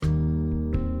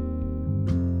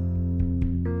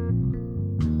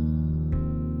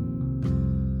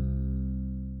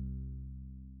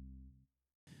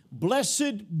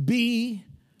Blessed be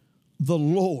the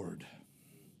Lord,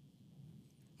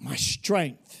 my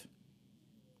strength,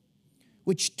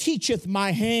 which teacheth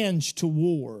my hands to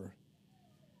war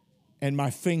and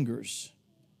my fingers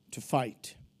to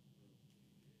fight.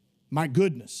 My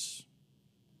goodness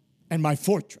and my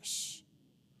fortress,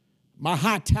 my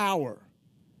high tower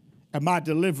and my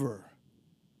deliverer,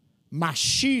 my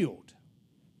shield,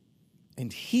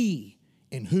 and he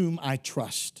in whom I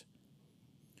trust,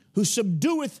 who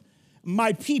subdueth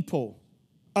my people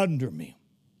under me.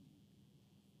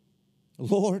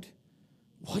 Lord,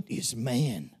 what is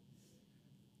man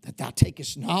that thou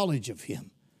takest knowledge of him?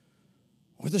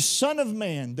 Or the Son of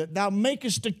Man that thou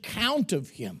makest account of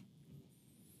him?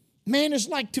 Man is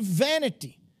like to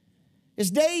vanity. His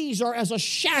days are as a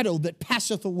shadow that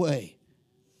passeth away.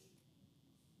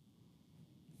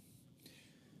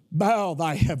 Bow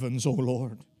thy heavens, O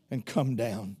Lord, and come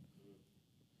down.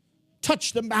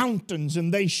 Touch the mountains,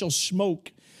 and they shall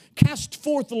smoke. Cast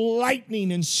forth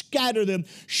lightning and scatter them.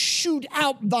 Shoot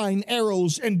out thine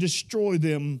arrows and destroy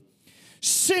them.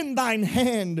 Send thine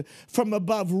hand from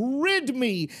above. Rid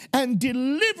me and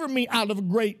deliver me out of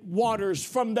great waters,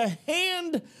 from the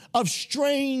hand of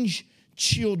strange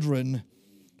children,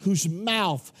 whose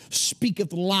mouth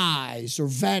speaketh lies or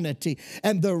vanity,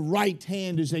 and their right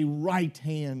hand is a right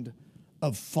hand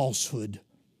of falsehood.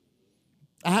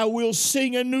 I will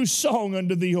sing a new song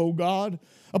unto thee, O God.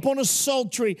 Upon a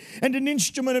psaltery and an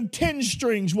instrument of 10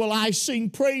 strings will I sing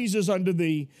praises unto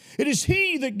thee. It is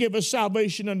he that giveth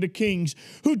salvation unto kings,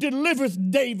 who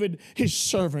delivereth David his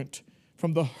servant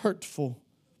from the hurtful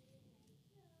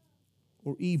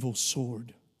or evil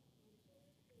sword.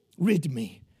 Rid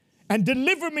me and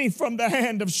deliver me from the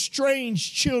hand of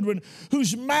strange children,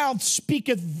 whose mouth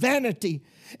speaketh vanity,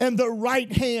 and the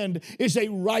right hand is a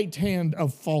right hand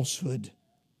of falsehood.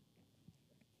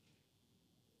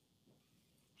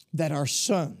 That our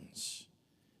sons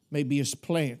may be as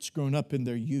plants grown up in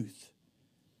their youth.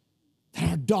 That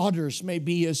our daughters may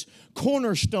be as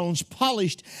cornerstones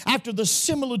polished after the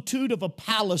similitude of a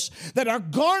palace. That our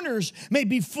garners may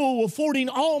be full, affording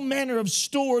all manner of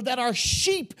store. That our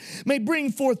sheep may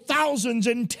bring forth thousands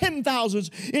and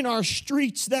 10,000s in our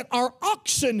streets. That our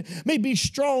oxen may be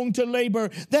strong to labor.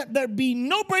 That there be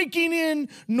no breaking in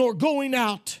nor going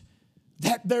out.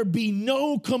 That there be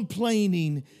no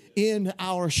complaining in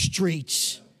our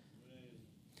streets.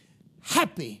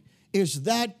 Happy is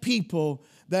that people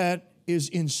that is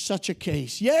in such a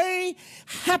case. Yea,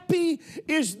 happy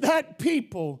is that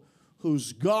people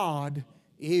whose God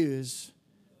is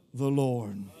the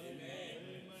Lord.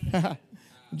 Would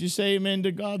you say amen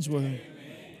to God's word? Amen.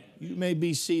 You may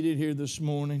be seated here this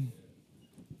morning.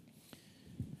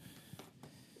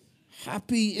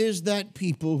 Happy is that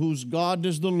people whose God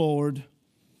is the Lord.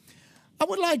 I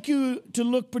would like you to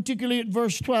look particularly at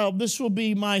verse 12. This will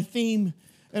be my theme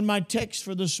and my text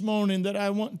for this morning that I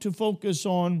want to focus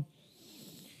on.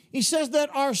 He says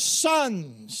that our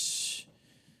sons,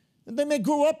 they may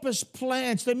grow up as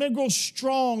plants, they may grow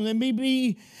strong, they may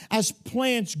be as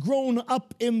plants grown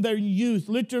up in their youth.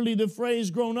 Literally, the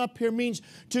phrase grown up here means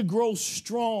to grow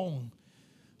strong.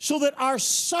 So that our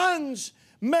sons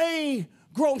may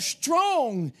grow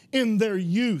strong in their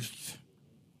youth.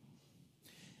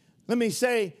 Let me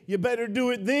say, you better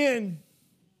do it then.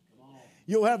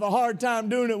 You'll have a hard time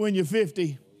doing it when you're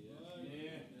 50.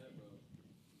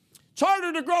 It's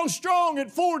harder to grow strong at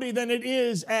 40 than it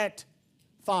is at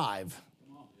 5.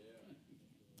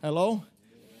 Hello?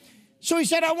 So he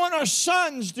said, I want our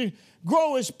sons to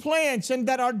grow as plants, and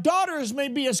that our daughters may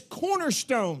be as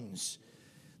cornerstones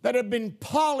that have been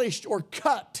polished or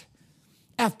cut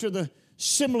after the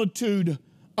similitude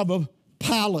of a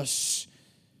palace.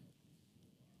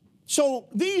 So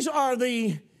these are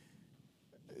the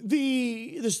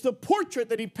portrait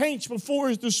that he paints before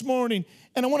us this morning.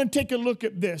 And I want to take a look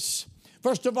at this.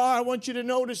 First of all, I want you to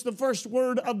notice the first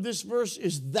word of this verse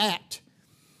is that.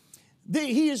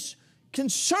 He is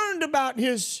concerned about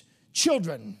his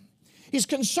children. He's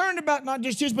concerned about not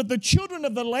just his, but the children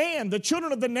of the land, the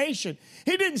children of the nation.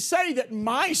 He didn't say that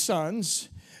my sons.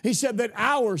 He said that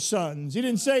our sons. He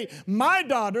didn't say my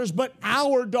daughters, but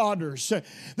our daughters.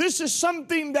 This is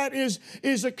something that is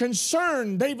a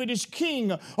concern. David is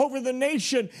king over the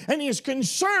nation, and he is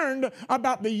concerned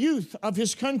about the youth of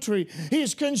his country. He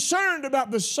is concerned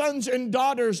about the sons and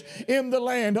daughters in the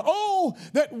land. Oh,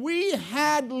 that we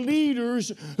had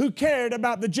leaders who cared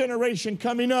about the generation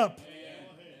coming up.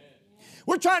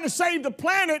 We're trying to save the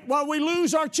planet while we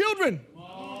lose our children.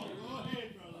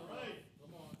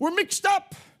 We're mixed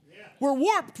up. We're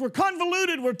warped, we're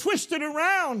convoluted, we're twisted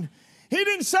around. He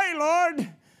didn't say,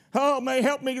 Lord, Oh, may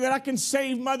help me that I can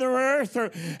save Mother Earth,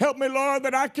 or help me, Lord,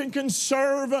 that I can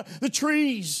conserve the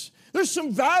trees. There's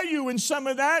some value in some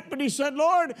of that, but he said,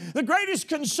 Lord, the greatest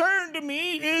concern to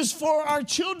me is for our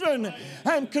children.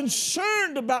 I'm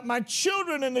concerned about my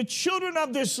children and the children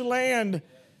of this land.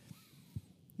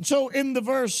 So in the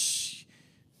verse,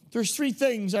 there's three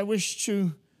things I wish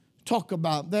to talk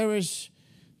about. There is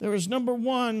number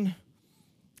one,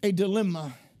 a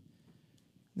dilemma.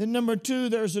 Then number two,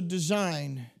 there's a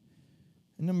design.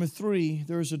 And number three,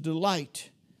 there's a delight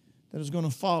that is going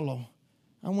to follow.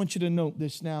 I want you to note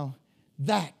this now.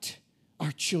 That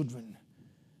our children,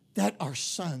 that our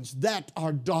sons, that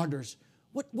our daughters.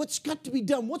 What's got to be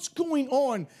done? What's going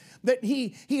on that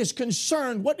he is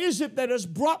concerned? What is it that has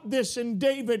brought this in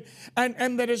David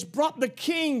and that has brought the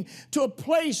king to a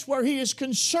place where he is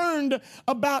concerned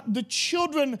about the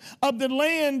children of the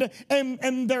land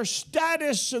and their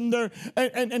status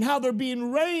and how they're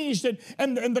being raised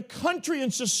and the country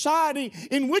and society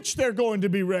in which they're going to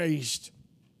be raised?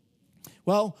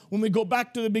 Well, when we go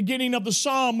back to the beginning of the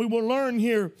psalm, we will learn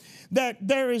here that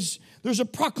there's a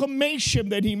proclamation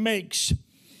that he makes.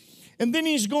 And then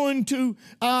he's going to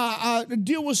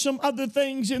deal with some other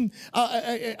things in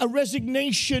a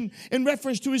resignation in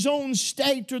reference to his own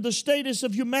state or the status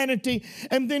of humanity.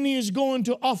 And then he is going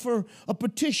to offer a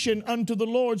petition unto the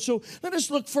Lord. So let us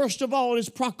look first of all at his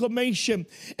proclamation.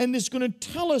 And it's going to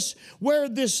tell us where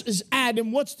this is at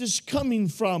and what's this coming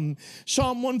from.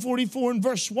 Psalm 144 and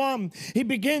verse 1, he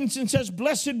begins and says,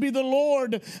 "Blessed be the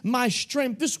Lord, my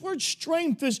strength." This word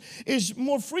strength is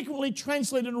more frequently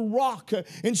translated rock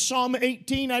in Psalm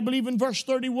 18, I believe in verse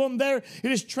 31 there,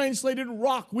 it is translated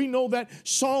rock. We know that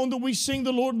song that we sing,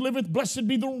 "The Lord liveth, blessed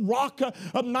be the rock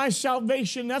of my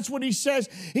salvation." That's what he says.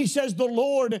 He says, "The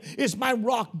Lord is my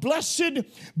rock. Blessed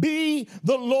be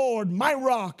the Lord, my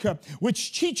rock,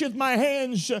 which teacheth my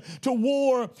hands to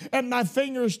war and my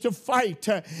fingers to fight."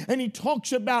 And he talks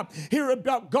here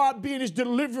about God being his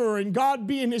deliverer and God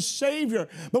being his savior.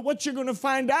 But what you're going to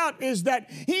find out is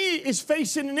that he is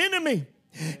facing an enemy.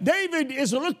 David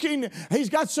is looking, he's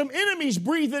got some enemies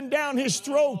breathing down his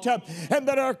throat and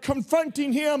that are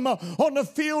confronting him on the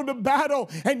field of battle.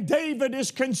 And David is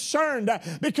concerned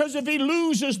because if he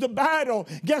loses the battle,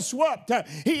 guess what?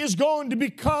 He is going to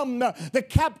become the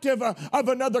captive of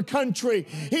another country.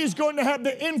 He's going to have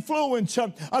the influence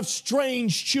of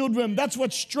strange children. That's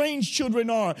what strange children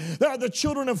are. They are the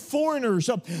children of foreigners.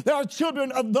 They are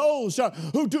children of those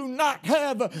who do not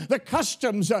have the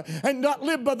customs and not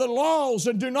live by the laws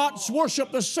and do not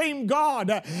worship the same God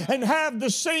and have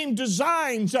the same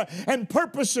designs and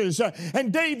purposes.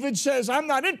 And David says, I'm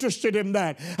not interested in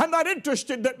that. I'm not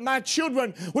interested that my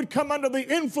children would come under the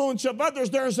influence of others.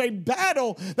 There's a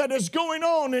battle that is going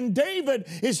on, and David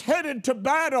is headed to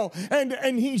battle,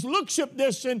 and he looks at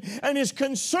this, and his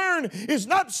concern is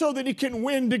not so that he can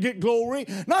win to get glory,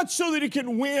 not so that he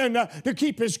can win to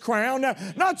keep his crown,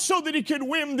 not so that he can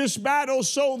win this battle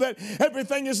so that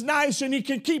everything is nice and he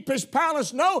can keep his palace.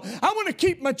 No, I want to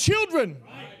keep my children.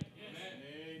 Right.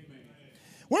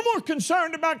 We're more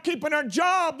concerned about keeping our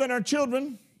job than our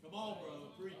children. Come on, brother,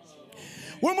 preach.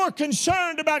 We're more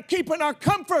concerned about keeping our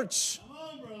comforts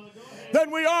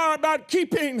than we are about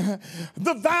keeping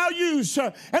the values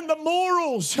and the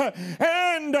morals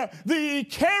and the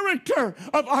character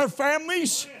of our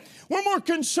families. We're more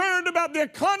concerned about the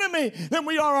economy than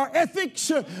we are our ethics.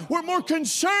 We're more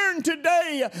concerned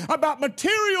today about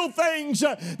material things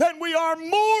than we are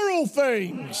moral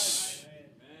things.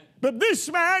 But this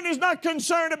man is not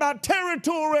concerned about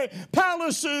territory,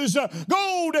 palaces,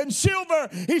 gold and silver.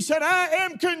 He said, I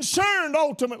am concerned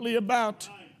ultimately about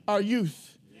our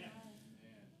youth.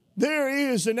 There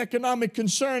is an economic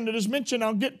concern that is mentioned.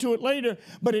 I'll get to it later,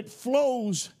 but it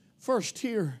flows first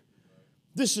here.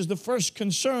 This is the first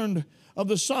concern of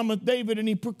the psalmist David, and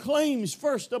he proclaims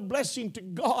first a blessing to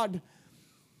God.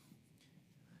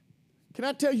 Can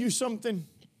I tell you something?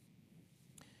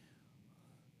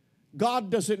 God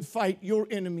doesn't fight your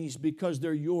enemies because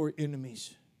they're your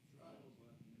enemies.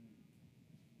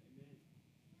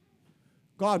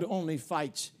 God only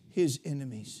fights his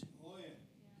enemies.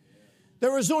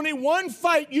 There is only one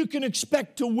fight you can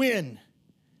expect to win.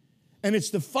 And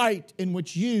it's the fight in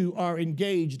which you are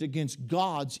engaged against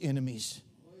God's enemies.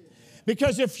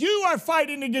 Because if you are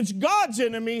fighting against God's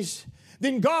enemies,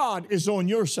 then God is on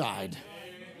your side.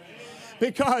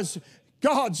 Because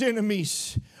God's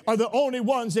enemies are the only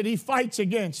ones that he fights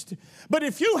against. But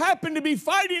if you happen to be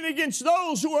fighting against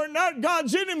those who are not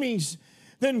God's enemies,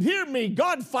 then hear me,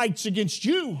 God fights against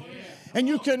you. And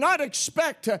you cannot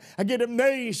expect, I get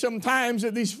amazed sometimes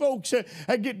that these folks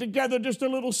get together. Just a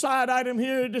little side item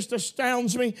here, it just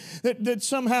astounds me that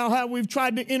somehow how we've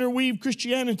tried to interweave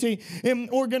Christianity in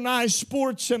organized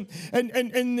sports,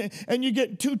 and you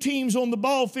get two teams on the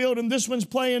ball field, and this one's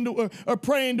praying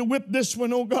to whip this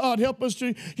one. Oh God, help us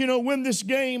to win this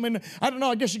game. And I don't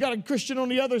know, I guess you got a Christian on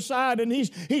the other side, and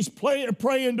he's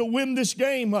praying to win this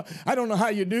game. I don't know how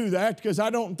you do that, because I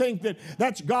don't think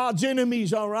that's God's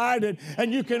enemies, all right?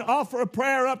 And you can offer a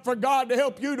prayer up for God to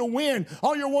help you to win.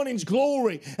 All you're wanting is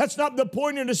glory. That's not the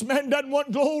point of this man. Doesn't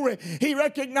want glory. He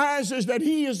recognizes that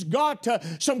he has got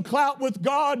some clout with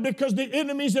God, because the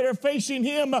enemies that are facing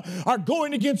him are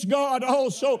going against God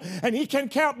also. And he can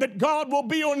count that God will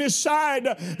be on his side,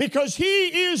 because he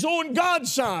is on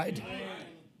God's side.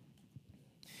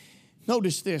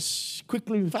 Notice this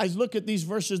quickly. If I look at these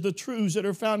verses, the truths that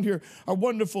are found here are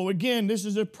wonderful. Again, this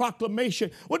is a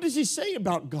proclamation. What does he say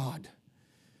about God?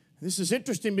 This is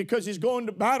interesting, because he's going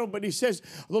to battle, but he says,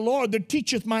 the Lord that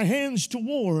teacheth my hands to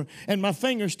war and my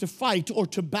fingers to fight, or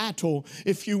to battle,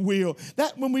 if you will.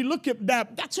 That, when we look at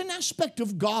that, that's an aspect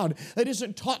of God that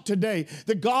isn't taught today.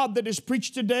 The God that is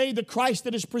preached today, the Christ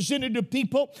that is presented to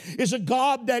people, is a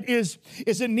God that is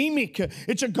anemic.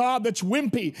 It's a God that's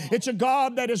wimpy. It's a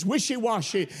God that is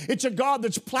wishy-washy. It's a God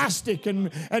that's plastic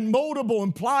and moldable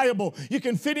and pliable. You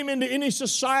can fit him into any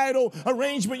societal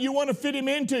arrangement you want to fit him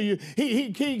into.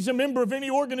 He's a member of any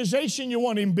organization you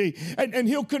want him to be. And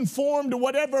he'll conform to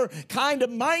whatever kind of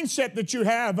mindset that you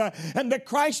have. And that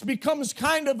Christ becomes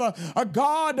kind of a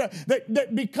God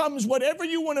that becomes whatever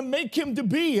you want to make him to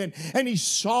be. And he's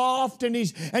soft, and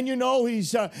he's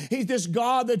this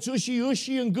God that's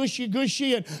ushy and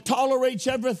gushy and tolerates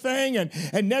everything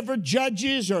and never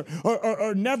judges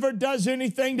or never does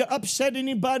anything to upset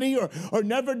anybody or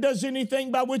never does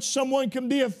anything by which someone can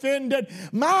be offended.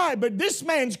 But this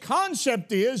man's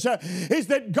concept is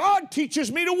that God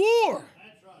teaches me to war.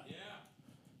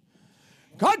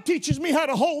 God teaches me how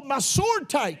to hold my sword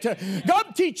tight.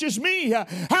 God teaches me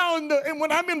how,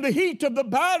 when I'm in the heat of the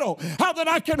battle, how that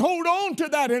I can hold on to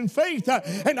that in faith,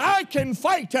 and I can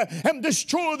fight and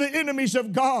destroy the enemies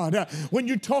of God. When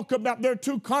you talk about, there are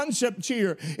two concepts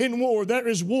here in war. There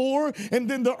is war, and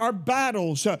then there are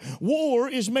battles. War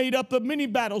is made up of many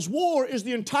battles. War is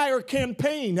the entire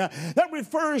campaign. That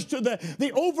refers to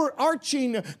the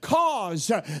overarching cause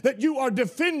that you are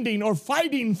defending or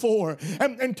fighting for,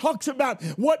 and talks about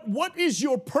what is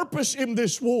your purpose in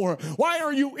this war? Why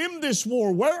are you in this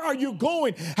war? Where are you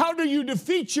going? How do you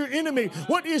defeat your enemy?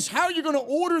 How are you going to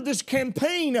order this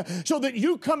campaign so that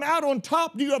you come out on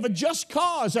top? Do you have a just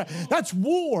cause? That's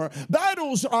war.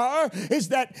 Battles is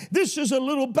that this is a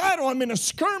little battle. I'm in a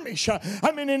skirmish.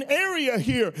 I'm in an area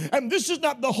here. And this is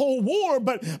not the whole war,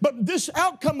 but this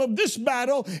outcome of this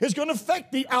battle is going to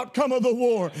affect the outcome of the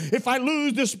war. If I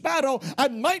lose this battle, I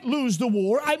might lose the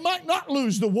war. I might not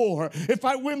lose the war. If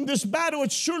I win this battle,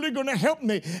 it's surely going to help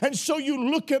me. And so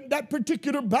you look at that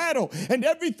particular battle and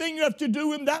everything you have to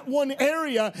do in that one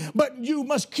area, but you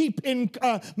must keep in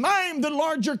mind the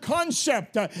larger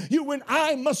concept. You and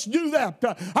I must do that.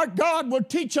 Our God will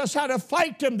teach us how to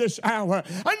fight in this hour.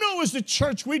 I know as the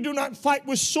church we do not fight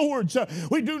with swords.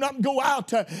 We do not go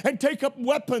out and take up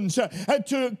weapons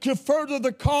to further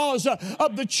the cause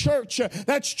of the church.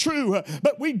 That's true.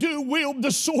 But we do wield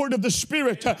the sword of the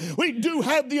Spirit. We do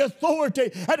have the authority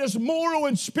that is moral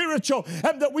and spiritual,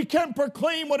 and that we can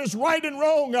proclaim what is right and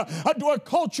wrong to a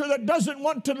culture that doesn't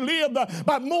want to live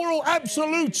by moral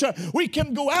absolutes. We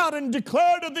can go out and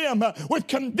declare to them with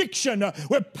conviction,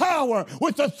 with power,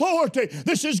 with authority,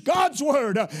 this is God's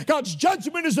word. God's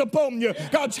judgment is upon you.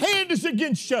 God's hand is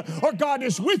against you, or God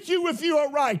is with you if you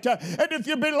are right. And if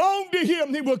you belong to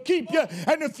him, he will keep you.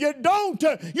 And if you don't,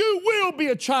 you will be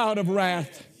a child of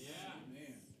wrath.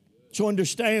 So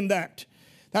understand that.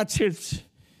 That's his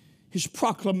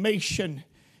proclamation.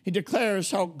 He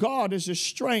declares how God is his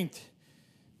strength.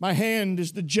 My hand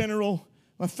is the general.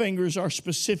 My fingers are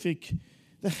specific.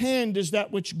 The hand is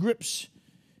that which grips,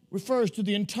 refers to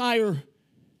the entire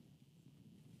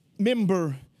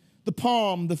member, the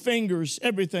palm, the fingers,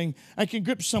 everything. I can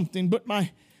grip something, but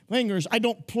my fingers, I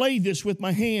don't play this with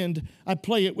my hand. I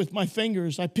play it with my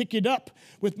fingers. I pick it up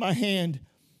with my hand.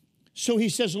 So he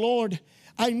says, Lord,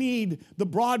 I need the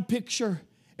broad picture,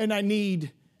 and I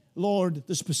need, Lord,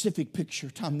 the specific picture,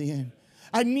 Tom the end.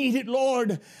 I need it,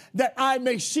 Lord, that I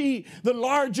may see the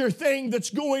larger thing that's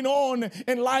going on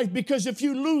in life, because if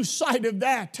you lose sight of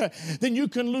that, then you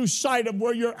can lose sight of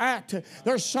where you're at.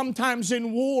 There's sometimes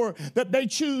in war that they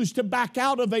choose to back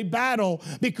out of a battle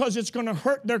because it's going to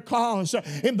hurt their cause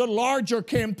in the larger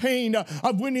campaign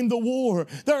of winning the war.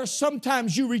 There are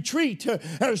sometimes you retreat,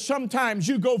 there are sometimes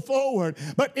you go forward,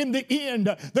 but in the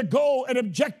end, the goal and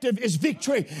objective is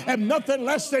victory, and nothing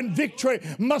less than victory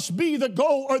must be the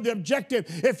goal or the objective.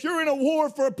 If you're in a war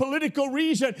for a political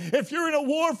reason, if you're in a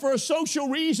war for a social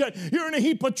reason, you're in a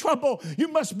heap of trouble. You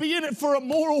must be in it for a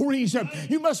moral reason.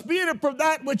 You must be in it for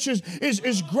that which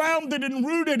is grounded and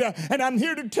rooted. And I'm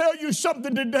here to tell you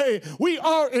something today. We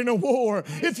are in a war.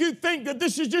 If you think that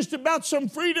this is just about some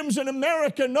freedoms in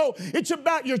America, no, it's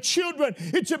about your children.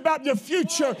 It's about your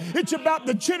future. It's about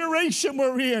the generation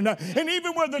we're in. And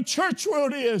even where the church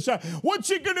world is. What's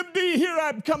it going to be here?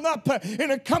 I've come up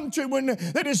in a country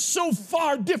that is so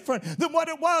far different than what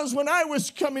it was when I was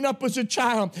coming up as a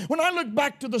child. When I look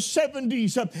back to the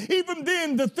 70s, even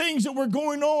then the things that were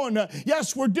going on,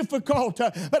 yes, were difficult.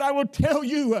 But I will tell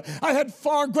you, I had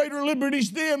far greater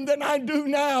liberties then than I do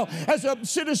now as a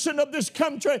citizen of this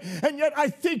country. And yet I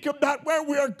think about where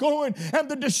we are going and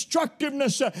the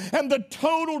destructiveness and the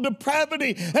total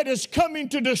depravity that is coming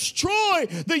to destroy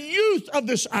the youth of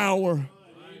this hour.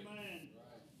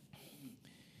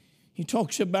 He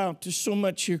talks about just so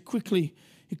much here quickly.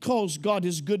 He calls God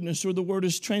his goodness, or the word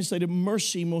is translated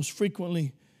mercy most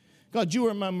frequently. God, you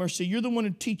are my mercy. You're the one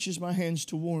who teaches my hands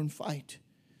to war and fight.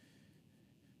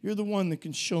 You're the one that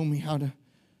can show me how to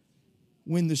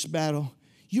win this battle.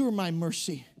 You are my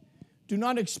mercy. Do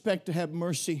not expect to have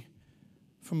mercy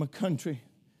from a country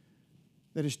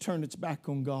that has turned its back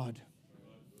on God.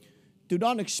 Do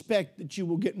not expect that you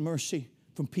will get mercy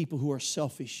from people who are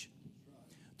selfish.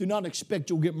 Do not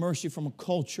expect you'll get mercy from a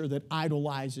culture that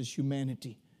idolizes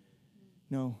humanity.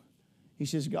 No. He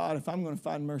says, God, if I'm going to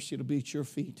find mercy, it'll be at your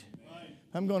feet.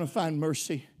 If I'm going to find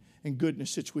mercy and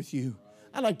goodness, it's with you.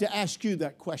 I'd like to ask you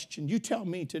that question. You tell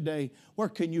me today, where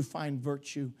can you find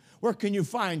virtue? Where can you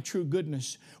find true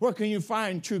goodness? Where can you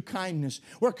find true kindness?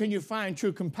 Where can you find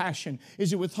true compassion?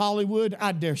 Is it with Hollywood?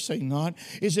 I dare say not.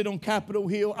 Is it on Capitol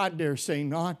Hill? I dare say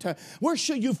not. Where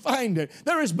should you find it?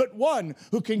 There is but one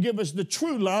who can give us the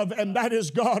true love, and that is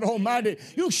God Almighty.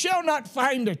 You shall not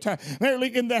find it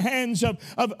merely in the hands of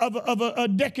a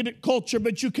decadent culture,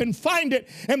 but you can find it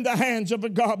in the hands of a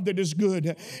God that is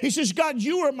good. He says, God,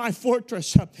 you are my fortress.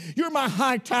 You're my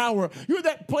high tower. You're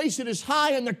that place that is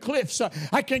high in the cliffs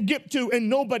I can get to and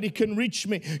nobody can reach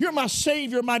me. You're my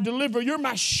Savior, my deliverer. You're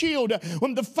my shield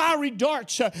when the fiery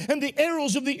darts and the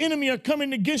arrows of the enemy are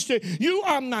coming against it. You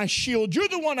are my shield. You're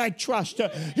the one I trust.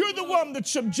 You're the one that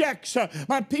subjects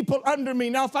my people under me.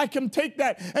 Now, if I can take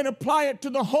that and apply it to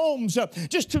the homes,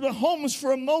 just to the homes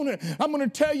for a moment, I'm going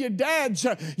to tell you, dads,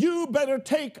 you better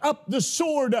take up the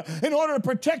sword in order to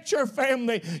protect your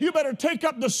family. You better take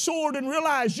up the sword and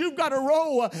realize you've got a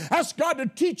role. Ask God to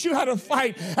teach you how to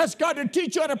fight. Ask God to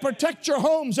teach you how to protect your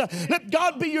homes. Let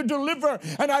God be your deliverer.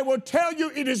 And I will tell you,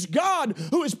 it is God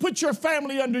who has put your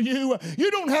family under you.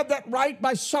 You don't have that right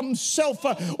by some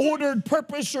self-ordered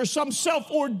purpose or some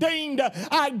self-ordained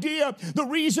idea. The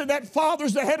reason that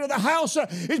father's the head of the house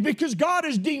is because God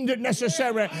has deemed it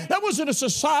necessary. That wasn't a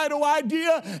societal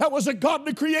idea. That was a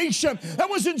godly creation. That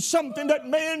wasn't something that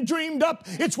man dreamed up.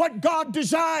 It's what God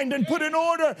designed and put in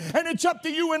order. And it's up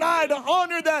to you and I to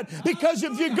honor that, because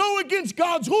if you go against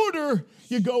God's order,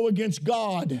 you go against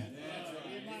God.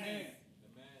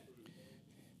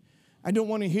 I don't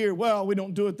want to hear, well, we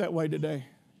don't do it that way today.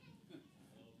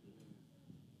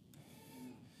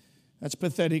 That's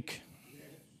pathetic.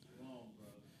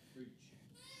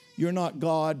 You're not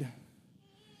God.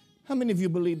 How many of you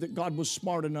believe that God was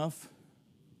smart enough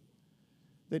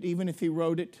that even if He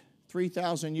wrote it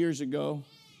 3,000 years ago,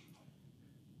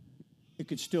 it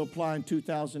could still apply in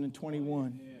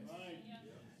 2021?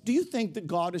 Do you think that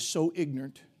God is so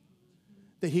ignorant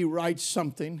that He writes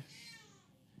something,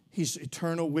 His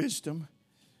eternal wisdom,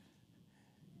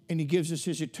 and He gives us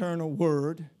His eternal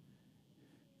word,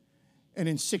 and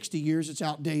in 60 years it's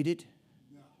outdated,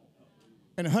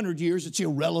 in 100 years it's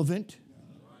irrelevant,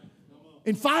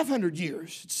 in 500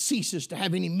 years it ceases to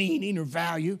have any meaning or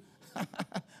value? I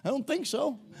don't think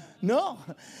so. No.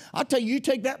 I'll tell you, you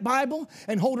take that Bible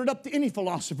and hold it up to any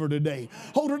philosopher today.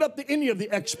 Hold it up to any of the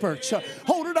experts.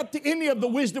 Hold it up to any of the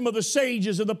wisdom of the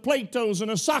sages, of the Platos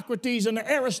and the Socrates and the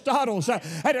Aristotles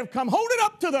that have come. Hold it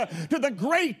up to the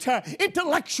great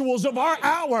intellectuals of our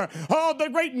hour. All the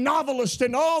great novelists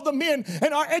and all the men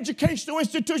in our educational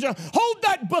institution. Hold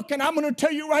that book, and I'm going to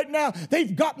tell you right now,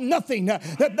 they've got nothing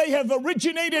that they have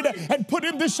originated and put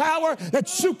in this hour that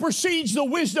supersedes the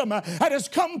wisdom that has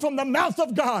come from the mouth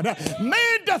of God.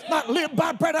 Man doth not live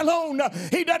by bread alone.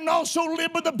 He doesn't also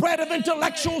live by the bread of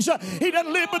intellectuals. He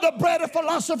doesn't live by the bread of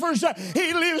philosophers.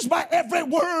 He lives by every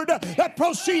word that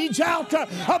proceeds out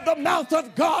of the mouth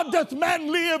of God doth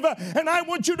man live. And I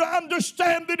want you to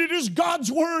understand that it is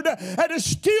God's word that is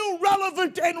still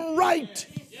relevant and right.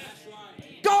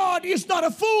 God is not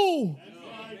a fool.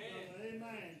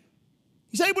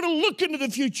 He's able to look into the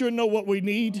future and know what we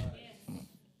need.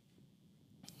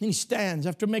 And he stands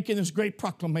after making this great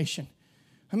proclamation.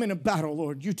 I'm in a battle,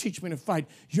 Lord. You teach me to fight.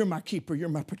 You're my keeper. You're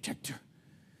my protector.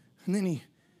 And then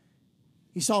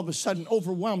he's all of a sudden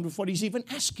overwhelmed with what he's even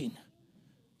asking.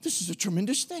 This is a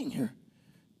tremendous thing here.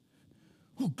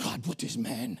 Oh, God, what is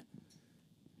man?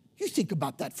 You think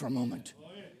about that for a moment.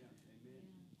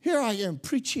 Here I am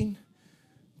preaching,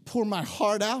 pour my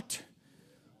heart out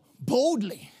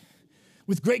boldly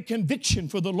with great conviction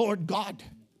for the Lord God.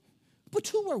 But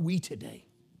who are we today?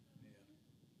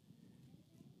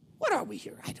 What are we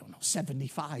here? I don't know,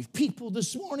 75 people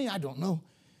this morning? I don't know.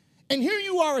 And here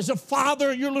you are as a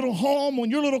father in your little home, on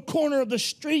your little corner of the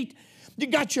street. You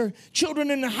got your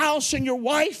children in the house and your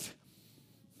wife.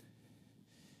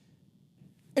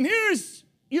 And here's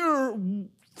your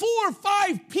 4 or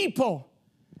 5 people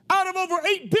out of over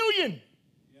 8 billion.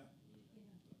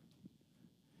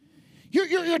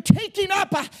 You're taking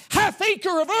up a half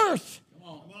acre of earth.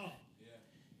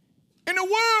 In a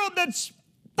world that's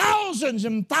thousands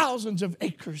and thousands of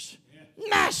acres.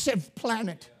 Massive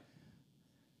planet.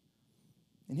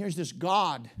 And here's this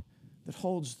God that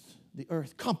holds the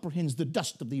earth, comprehends the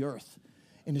dust of the earth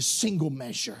in a single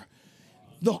measure.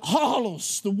 The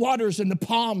hollows, the waters in the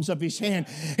palms of his hand.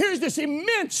 Here's this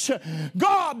immense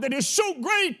God that is so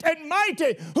great and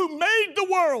mighty, who made the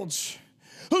worlds,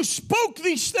 who spoke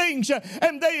these things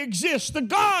and they exist. The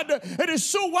God that is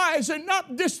so wise, and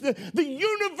not just the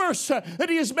universe that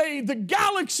he has made, the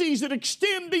galaxies that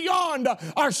extend beyond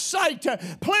our sight,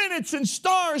 planets and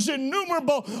stars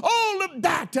innumerable, all of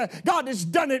that, God has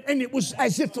done it, and it was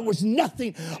as if it was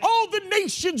nothing. All the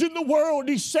nations in the world,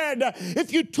 he said,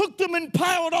 if you took them and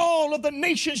piled all of the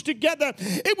nations together,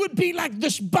 it would be like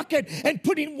this bucket and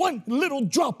putting one little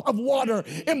drop of water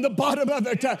in the bottom of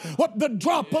it. What the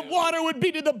drop of water would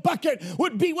be to the bucket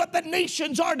would be what the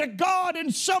nations are to God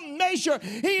in some measure.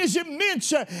 He is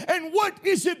immense. And what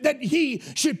is it that he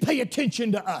should pay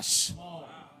attention to us?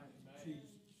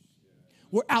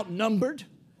 We're outnumbered.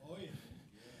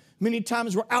 Many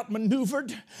times we're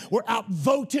outmaneuvered. We're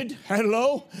outvoted.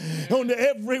 Hello? On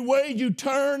every way you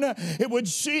turn, it would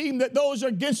seem that those are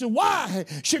against it. Why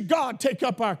should God take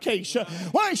up our case?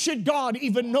 Why should God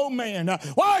even know man?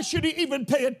 Why should he even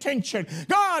pay attention?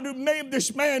 God who made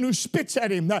this man who spits at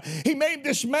him. He made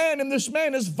this man, and this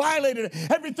man has violated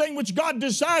everything which God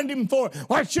designed him for.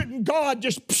 Why shouldn't God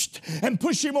just and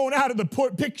push him on out of the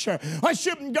picture? Why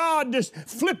shouldn't God just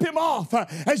flip him off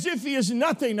as if he is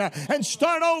nothing and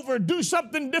start over? Do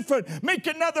something different. Make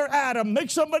another Adam. Make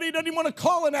somebody he doesn't even want to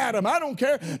call an Adam. I don't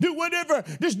care. Do whatever.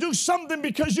 Just do something,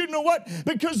 because you know what?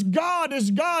 Because God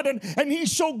is God, and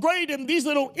he's so great, and these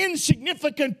little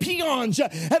insignificant peons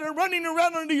that are running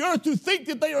around on the earth who think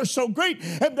that they are so great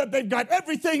and that they've got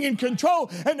everything in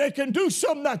control and they can do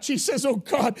so much. He says, oh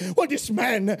God, what is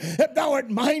man that thou art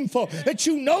mindful, that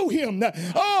you know him?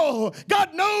 Oh,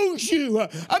 God knows you.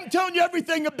 I'm telling you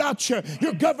everything about you.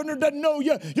 Your governor doesn't know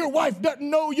you. Your wife doesn't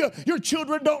know you. Your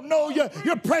children don't know you.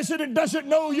 Your president doesn't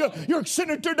know you. Your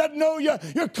senator doesn't know you.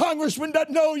 Your congressman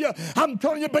doesn't know you. I'm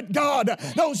telling you, but God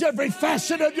knows every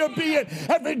facet of your being,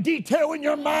 every detail in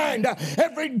your mind,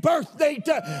 every birth date.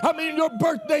 Your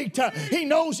birth date. He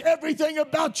knows everything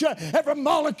about you, every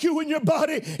molecule in your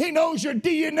body. He knows your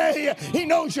DNA. He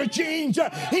knows your genes.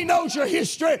 He knows your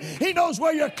history. He knows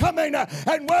where you're coming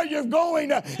and where you're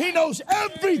going. He knows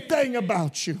everything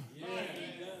about you.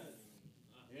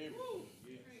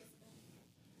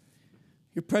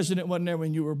 Your president wasn't there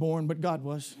when you were born, but God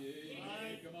was.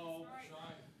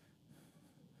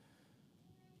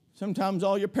 Sometimes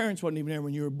all your parents wasn't even there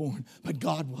when you were born, but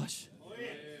God was.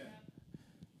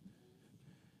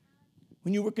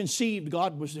 When you were conceived,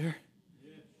 God was there.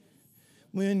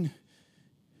 When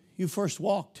you first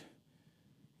walked,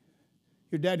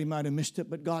 your daddy might have missed it,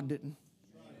 but God didn't.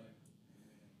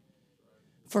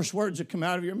 First words that come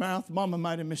out of your mouth, Mama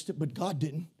might have missed it, but God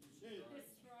didn't.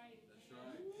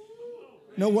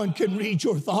 No one can read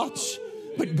your thoughts,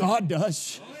 but God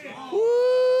does.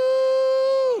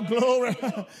 Woo, glory.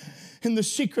 In the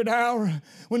secret hour,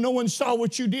 when no one saw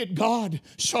what you did, God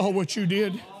saw what you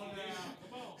did.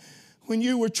 When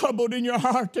you were troubled in your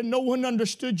heart and no one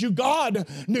understood you, God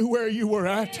knew where you were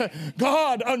at.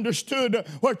 God understood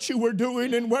what you were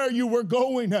doing and where you were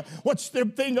going. What's the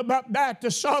thing about that? The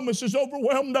psalmist is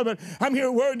overwhelmed of it. I'm here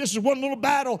worried. This is one little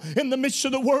battle in the midst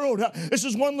of the world. This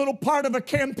is one little part of a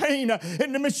campaign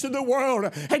in the midst of the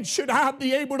world. And should I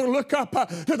be able to look up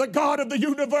to the God of the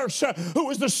universe, who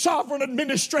is the sovereign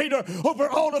administrator over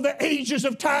all of the ages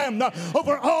of time,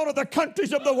 over all of the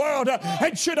countries of the world,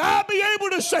 and should I be able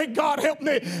to say, God, help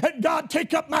me, and God,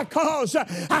 take up my cause?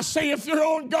 I say, if you're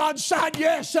on God's side,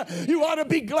 yes, you ought to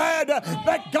be glad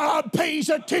that God pays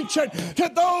attention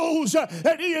to those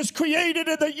that He has created,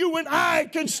 and that you and I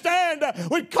can stand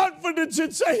with confidence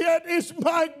and say, that is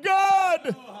my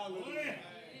God.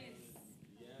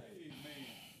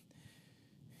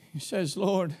 He says,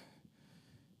 Lord,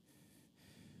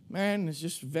 man is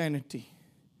just vanity.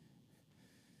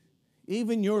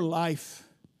 Even your life,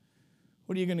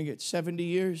 what are you going to get, 70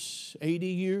 years, 80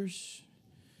 years?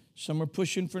 Some are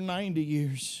pushing for 90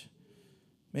 years,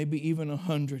 maybe even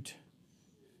 100.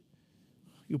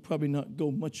 You'll probably not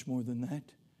go much more than that.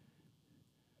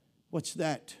 What's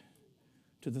that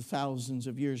to the thousands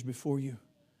of years before you?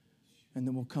 And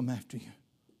then we'll come after you.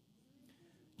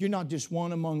 You're not just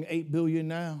one among 8 billion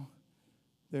now.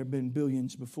 There have been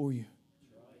billions before you.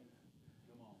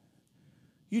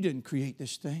 You didn't create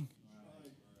this thing.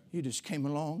 You just came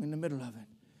along in the middle of it.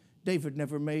 David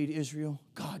never made Israel.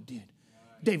 God did.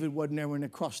 David wasn't there when they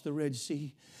crossed the Red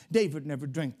Sea. David never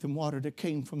drank the water that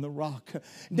came from the rock.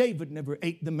 David never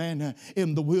ate the manna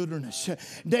in the wilderness.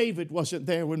 David wasn't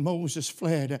there when Moses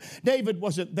fled. David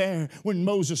wasn't there when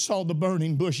Moses saw the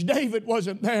burning bush. David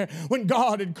wasn't there when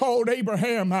God had called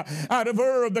Abraham out of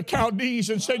Ur of the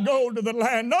Chaldees and said, go to the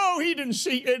land. No, he didn't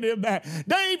see any of that.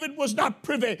 David was not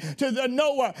privy to the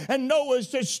Noah, and Noah's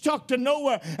just stuck to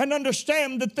Noah and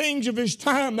understand the things of his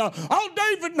time. Now, all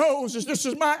David knows is this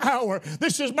is my hour.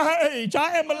 This is my age.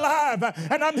 I am alive,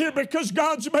 and I'm here because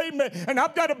God's made me, and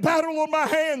I've got a battle on my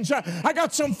hands. I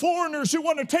got some foreigners who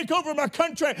want to take over my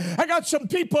country. I got some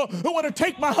people who want to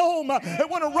take my home and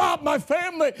want to rob my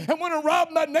family and want to rob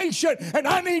my nation, and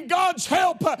I need God's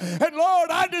help. And Lord,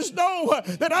 I just know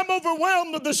that I'm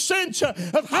overwhelmed with the sense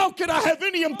of how can I have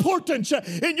any importance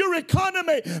in your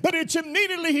economy. But it's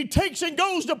immediately he takes and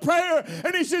goes to prayer,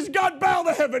 and he says, God, bow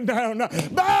the heaven down.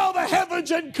 Bow the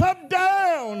heavens and come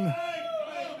down.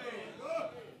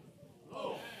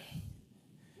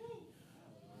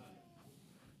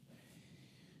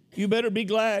 You better be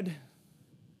glad.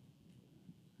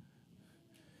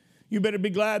 You better be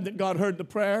glad that God heard the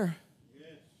prayer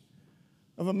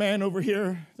of a man over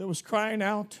here that was crying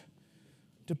out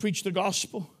to preach the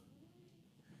gospel.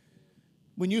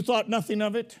 When you thought nothing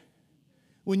of it,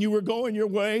 when you were going your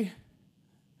way,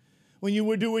 when you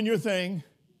were doing your thing,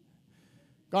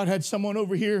 God had someone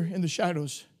over here in the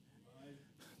shadows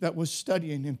that was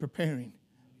studying and preparing,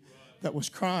 that was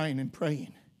crying and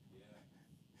praying.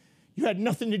 You had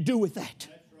nothing to do with that.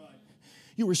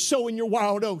 You were sowing your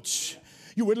wild oats.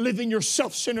 You were living your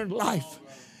self-centered life.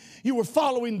 You were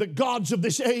following the gods of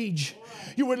this age.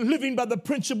 You were living by the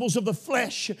principles of the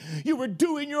flesh. You were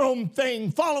doing your own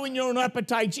thing, following your own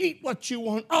appetites. Eat what you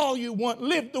want, all you want.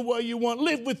 Live the way you want.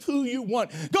 Live with who you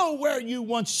want. Go where you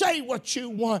want. Say what you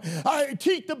want.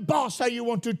 Treat the boss how you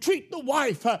want to. Treat the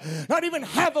wife. Not even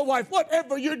have a wife.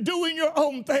 Whatever. You're doing your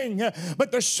own thing.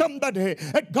 But there's somebody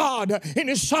that God in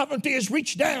His sovereignty has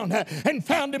reached down and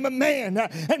found him a man.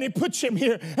 And He puts him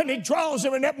here. And He draws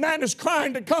him. And that man is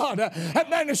crying to God. That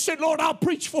man has said, Lord, I'll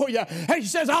preach for you. And he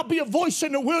says, I'll be a voice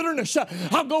in the wilderness.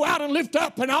 I'll go out and lift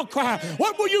up and I'll cry.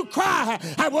 What will you cry?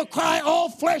 I will cry, all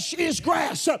flesh is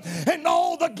grass, and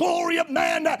all the glory of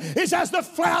man is as the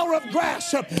flower of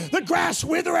grass. The grass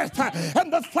withereth,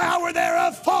 and the flower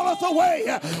thereof falleth away.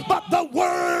 But the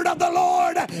word of the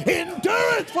Lord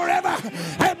endureth forever.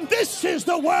 And this is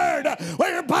the word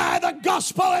whereby the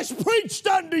gospel is preached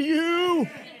unto you.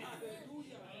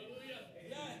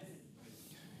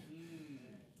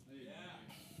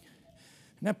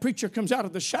 And that preacher comes out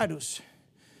of the shadows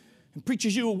and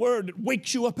preaches you a word that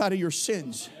wakes you up out of your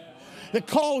sins. that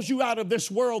calls you out of this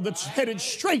world that's headed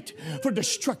straight for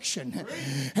destruction.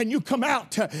 And you come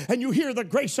out and you hear the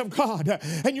grace of God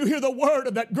and you hear the word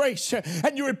of that grace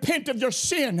and you repent of your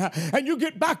sin and you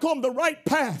get back on the right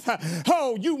path.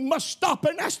 Oh, you must stop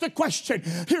and ask the question,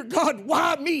 dear God,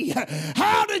 why me?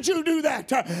 How did you do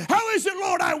that? How is it,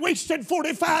 Lord, I wasted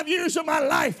 45 years of my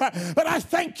life, but I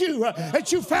thank you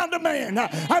that you found a man.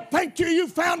 I thank you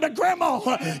found a grandma.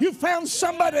 You found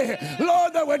somebody,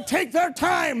 Lord, that would take their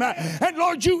time. And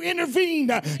Lord, you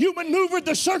intervened. You maneuvered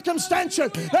the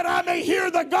circumstances that I may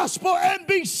hear the gospel and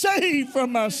be saved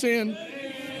from my sin.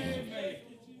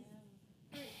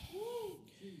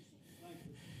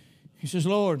 He says,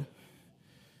 Lord,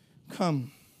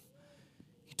 come.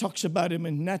 He talks about him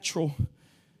in natural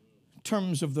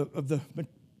terms of the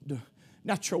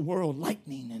natural world,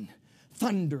 lightning and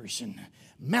thunders and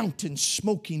mountains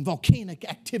smoking, volcanic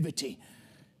activity.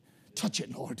 Touch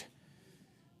it, Lord.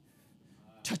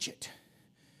 Touch it.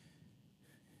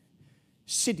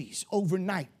 Cities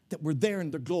overnight that were there in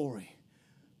the glory.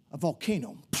 A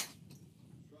volcano.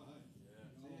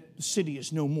 The city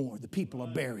is no more. The people are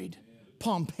buried.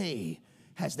 Pompeii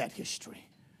has that history.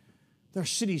 There are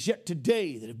cities yet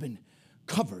today that have been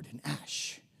covered in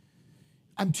ash.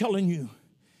 I'm telling you,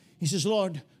 he says,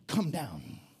 Lord, come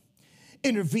down.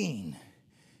 Intervene.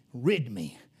 Rid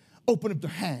me. Open up their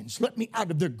hands. Let me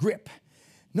out of their grip.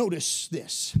 Notice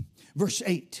this. Verse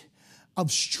 8.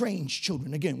 Of strange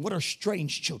children. Again, what are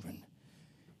strange children?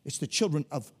 It's the children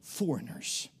of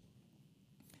foreigners.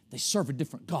 They serve a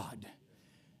different God.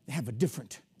 They have a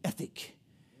different ethic.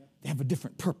 They have a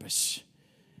different purpose.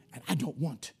 And I don't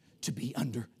want to be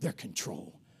under their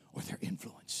control or their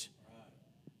influence.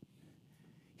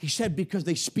 He said because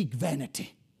they speak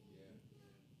vanity.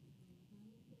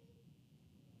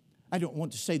 I don't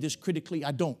want to say this critically.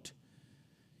 I don't.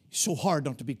 It's so hard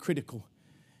not to be critical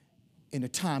in a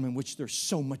time in which there's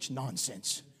so much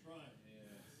nonsense.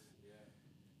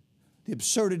 The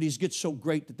absurdities get so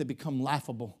great that they become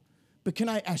laughable. But can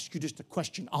I ask you just a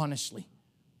question honestly?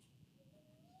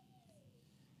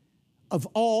 Of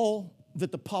all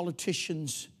that the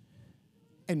politicians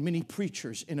and many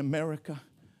preachers in America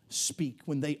speak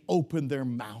when they open their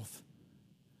mouth,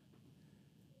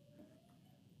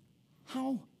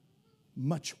 how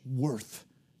much worth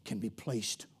can be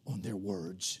placed on their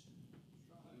words?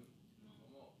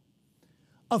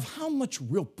 Of how much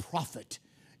real profit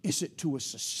is it to a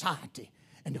society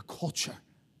and a culture?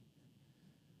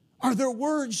 Are their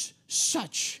words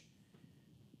such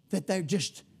that they're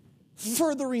just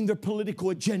furthering their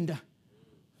political agenda?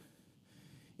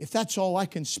 If that's all I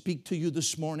can speak to you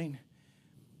this morning,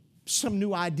 some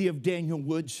new idea of Daniel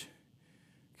Woods,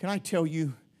 can I tell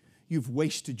you, you've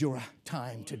wasted your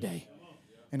time today.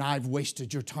 And I've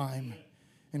wasted your time.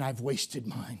 And I've wasted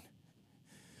mine.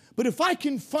 But if I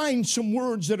can find some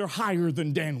words that are higher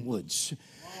than Dan Woods,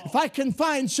 if I can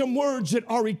find some words that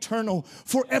are eternal,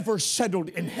 forever settled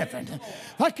in heaven,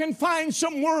 if I can find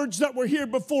some words that were here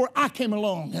before I came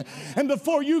along and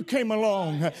before you came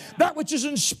along, that which is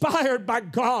inspired by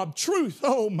God, truth,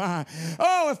 oh my.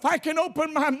 Oh, if I can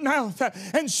open my mouth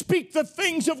and speak the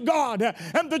things of God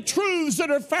and the truths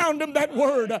that are found in that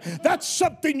word, that's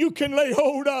something you can lay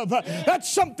hold of. That's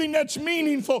something that's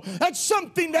meaningful. That's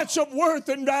something that's of worth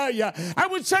and value. I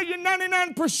would say you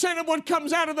 99% of what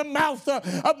comes out of the mouth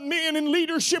of men in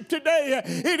leadership today,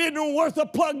 it isn't worth a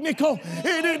plug nickel.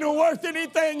 It isn't worth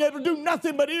anything. It'll do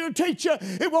nothing but irritate you.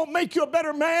 It won't make you a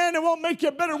better man. It won't make you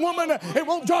a better woman. It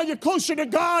won't draw you closer to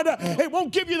God. It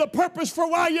won't give you the purpose for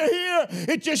why you're here.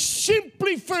 It's just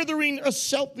simply furthering a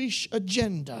selfish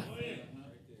agenda.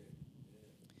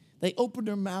 They open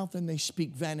their mouth and they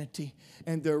speak vanity.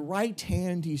 And their right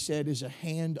hand, he said, is a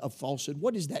hand of falsehood.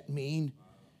 What does that mean?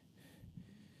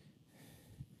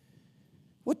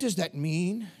 What does that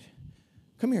mean?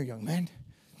 Come here, young man.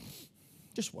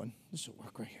 Just one. This will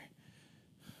work right here.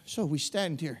 So we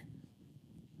stand here.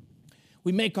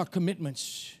 We make our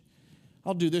commitments.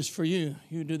 I'll do this for you.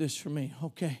 You do this for me.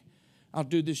 Okay. I'll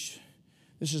do this.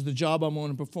 This is the job I'm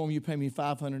going to perform. You pay me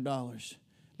 $500.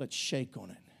 Let's shake on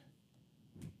it.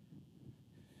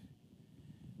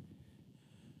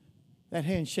 That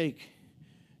handshake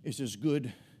is as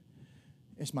good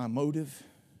as my motive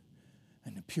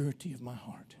and the purity of my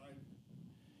heart.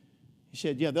 He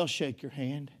said, yeah, they'll shake your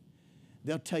hand.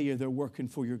 They'll tell you they're working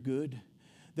for your good.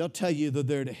 They'll tell you they're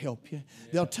there to help you.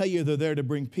 They'll tell you they're there to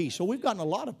bring peace. So we've gotten a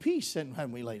lot of peace,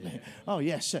 haven't we, lately? Oh,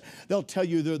 yes. They'll tell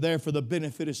you they're there for the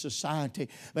benefit of society.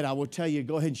 But I will tell you,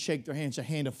 go ahead and shake their hands, a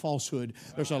hand of falsehood.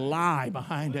 There's a lie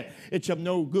behind it. It's of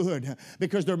no good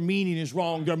because their meaning is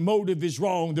wrong. Their motive is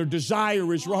wrong. Their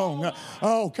desire is wrong.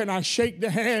 Oh, can I shake the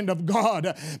hand of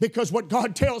God? Because what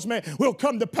God tells me will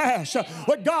come to pass.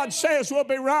 What God says will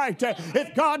be right.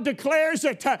 If God declares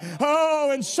it,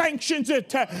 and sanctions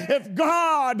it, if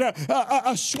God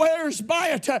swears by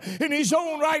it in His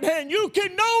own right hand, you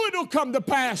can know it'll come to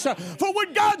pass. For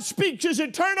when God speaks is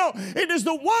eternal. It is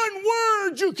the one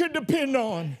word you can depend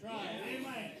on.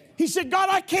 He said, God,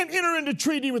 I can't enter into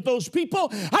treaty with those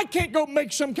people. I can't go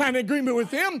make some kind of agreement with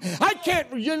them. I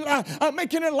can't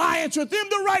make an alliance with them.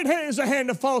 The right hand is a hand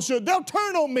of falsehood. They'll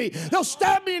turn on me. They'll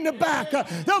stab me in the back.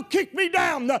 They'll kick me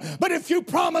down. But if you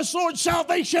promise, Lord,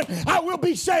 salvation, I will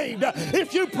be saved.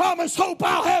 If you promise hope,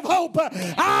 I'll have hope.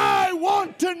 I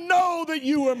want to know that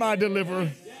you are my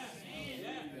deliverer.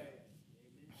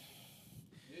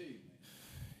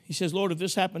 He says, Lord, if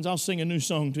this happens, I'll sing a new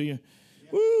song to you.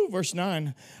 Woo, verse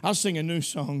 9, I'll sing a new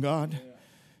song, God.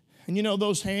 And you know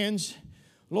those hands,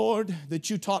 Lord, that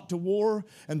you taught to war,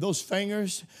 and those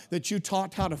fingers that you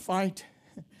taught how to fight,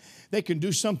 they can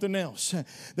do something else.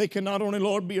 They can not only,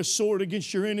 Lord, be a sword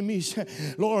against your enemies,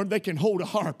 Lord, they can hold a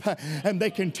harp and they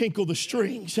can tinkle the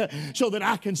strings so that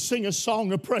I can sing a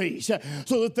song of praise,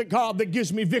 so that the God that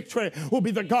gives me victory will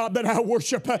be the God that I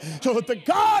worship, so that the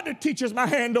God that teaches my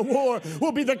hand to war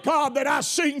will be the God that I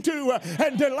sing to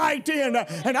and delight in.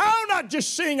 And I'll not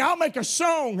just sing, I'll make a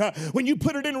song. When you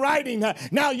put it in writing,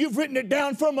 now you've written it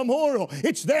down for a memorial.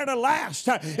 It's there to last.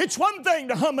 It's one thing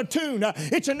to hum a tune.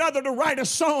 It's another to write a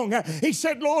song. He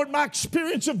said, Lord, my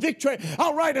experience of victory,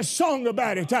 I'll write a song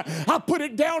about it. I'll put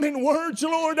it down in words,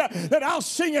 Lord, that I'll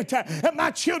sing it, and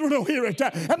my children will hear it,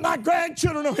 and my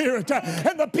grandchildren will hear it,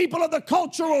 and the people of the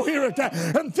culture will hear it.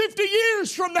 And 50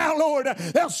 years from now, Lord,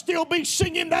 they'll still be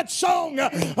singing that song.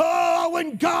 Oh,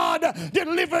 when God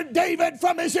delivered David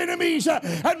from his enemies,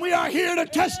 and we are here to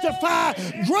testify,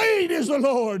 great is the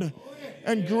Lord,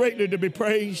 and greatly to be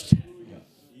praised.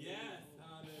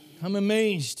 I'm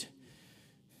amazed.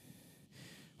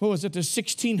 What was it, the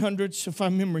 1600s, if my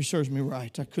memory serves me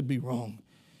right? I could be wrong.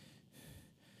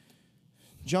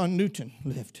 John Newton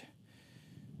lived.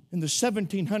 In the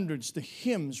 1700s, the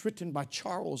hymns written by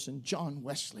Charles and John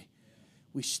Wesley,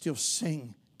 we still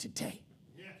sing today.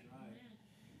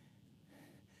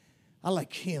 I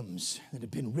like hymns that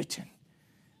have been written.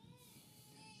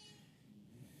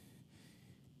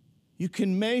 You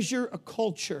can measure a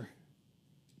culture.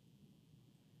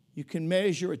 You can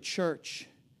measure a church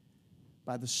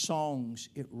by the songs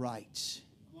it writes.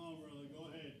 Come on, brother, go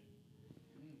ahead.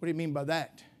 What do you mean by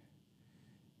that?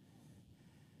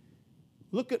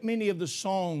 Look at many of the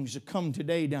songs that come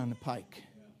today down the pike.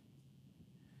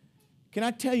 Can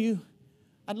I tell you,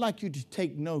 I'd like you to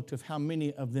take note of how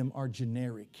many of them are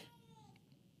generic.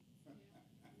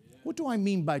 What do I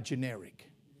mean by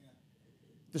generic?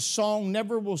 The song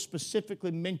never will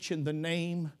specifically mention the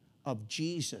name of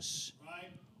Jesus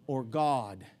or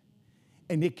God.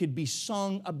 And it could be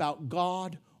sung about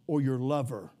God or your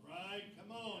lover. Right,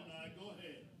 come on now, go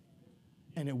ahead.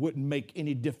 And it wouldn't make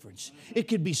any difference. It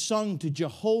could be sung to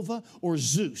Jehovah or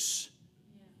Zeus.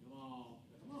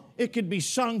 It could be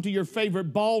sung to your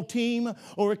favorite ball team,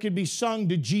 or it could be sung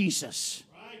to Jesus.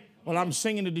 Well, I'm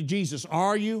singing it to Jesus.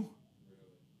 Are you?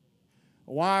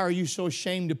 Why are you so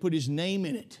ashamed to put His name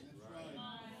in it?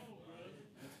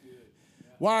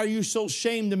 Why are you so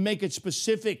ashamed to make it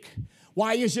specific?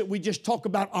 Why is it we just talk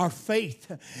about our faith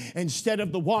instead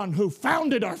of the one who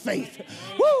founded our faith?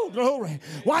 Woo, glory.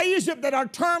 Why is it that our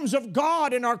terms of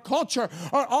God in our culture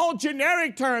are all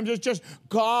generic terms? It's just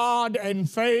God and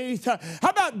faith. How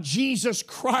about Jesus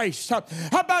Christ? How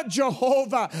about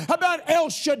Jehovah? How about El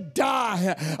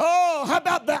Shaddai? Oh, how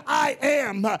about the I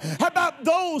am? How about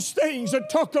those things that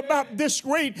talk about this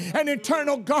great and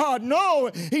eternal God?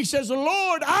 No, He says,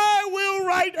 Lord, I will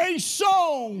write a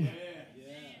song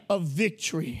of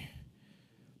victory.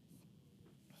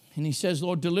 And He says,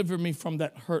 Lord, deliver me from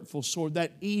that hurtful sword,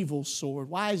 that evil sword.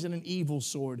 Why is it an evil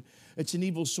sword? It's an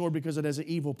evil sword because it has an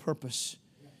evil purpose.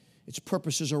 Its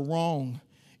purposes are wrong.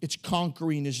 Its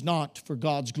conquering is not for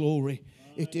God's glory.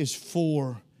 It is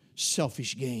for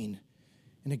selfish gain.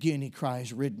 And again, He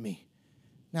cries, rid me.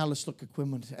 Now let's look at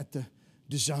the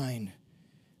design.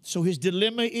 So his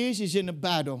dilemma is he's in a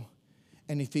battle.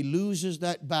 And if he loses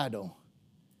that battle,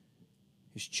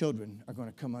 his children are going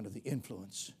to come under the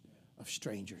influence of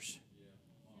strangers.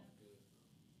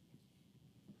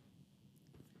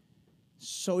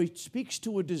 So he speaks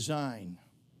to a design.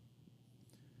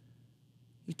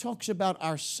 He talks about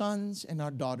our sons and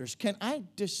our daughters. Can I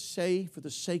just say, for the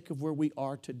sake of where we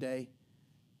are today,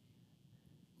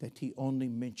 that he only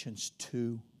mentions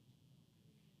 2?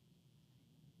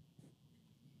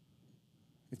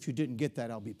 If you didn't get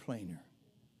that, I'll be plainer.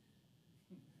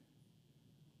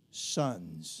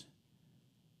 Sons,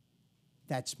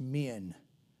 that's men,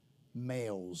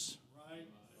 males.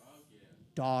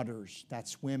 Daughters,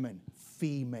 that's women,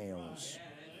 females.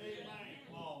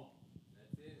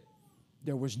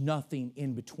 There was nothing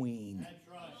in between.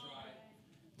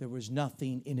 There was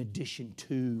nothing in addition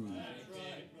to.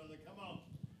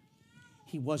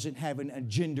 He wasn't having a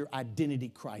gender identity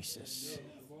crisis.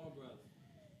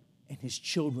 And his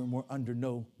children were under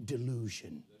no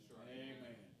delusion.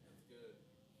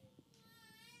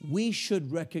 We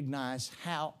should recognize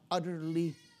how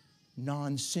utterly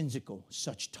nonsensical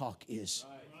such talk is.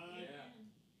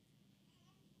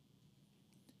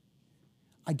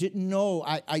 I didn't know.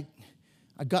 I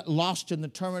got lost in the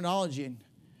terminology, and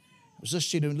I was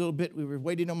listening to a little bit. We were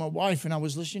waiting on my wife, and I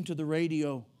was listening to the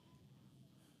radio.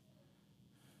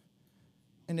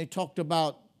 And they talked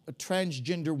about a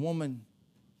transgender woman.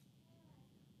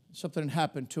 Something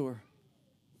happened to her.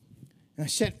 And I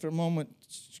sat for a moment,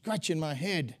 scratching my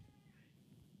head.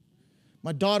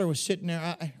 My daughter was sitting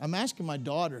there. I'm asking my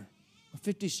daughter, a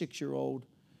 56-year-old.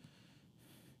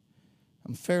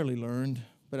 I'm fairly learned,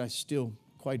 but I'm still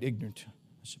quite ignorant,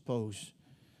 I suppose.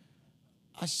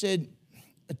 I said,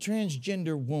 a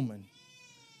transgender woman.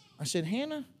 I said,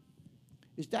 Hannah,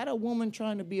 is that a woman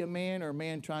trying to be a man or a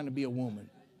man trying to be a woman?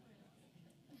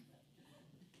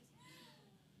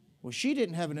 Well, she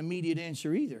didn't have an immediate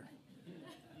answer either.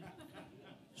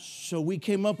 So we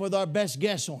came up with our best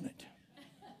guess on it.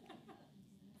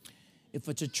 If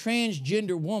it's a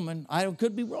transgender woman, I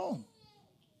could be wrong.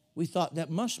 We thought that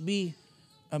must be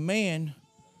a man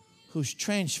who's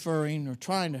transferring or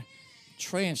trying to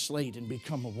translate and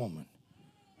become a woman.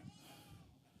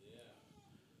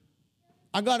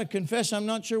 I got to confess, I'm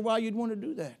not sure why you'd want to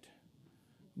do that.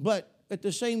 But at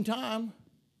the same time,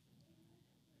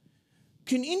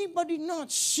 can anybody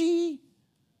not see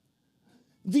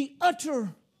the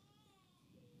utter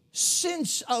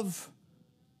sense of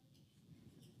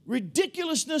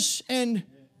ridiculousness and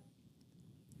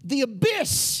the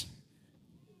abyss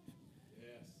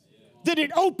that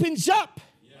it opens up?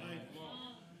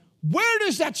 Where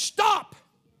does that stop?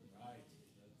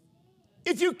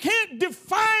 If you can't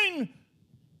define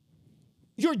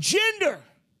your gender,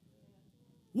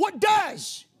 what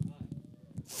does?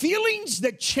 Feelings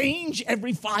that change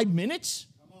every 5 minutes?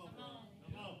 Come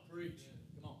on, preach.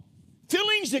 Come on.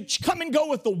 Feelings that come and go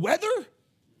with the weather?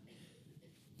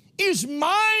 Is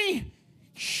my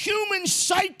human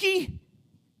psyche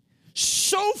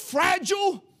so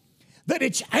fragile that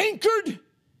it's anchored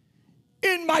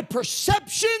in my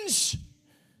perceptions?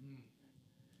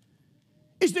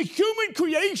 Is the human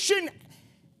creation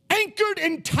anchored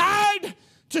and tied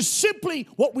to simply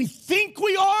what we think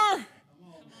we are?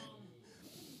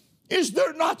 Is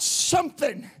there not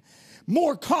something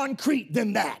more concrete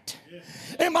than that?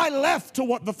 Am I left to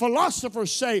what the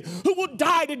philosophers say, who will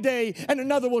die today and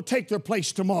another will take their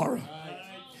place tomorrow?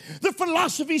 The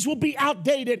philosophies will be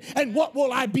outdated, and what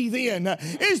will I be then?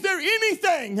 Is there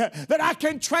anything that I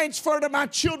can transfer to my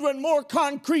children more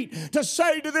concrete to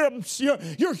say to them,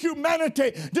 your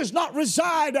humanity does not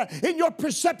reside in your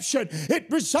perception, it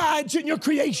resides in your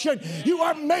creation. You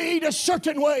are made a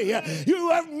certain way.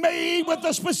 You are made with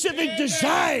a specific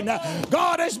design.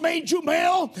 God has made you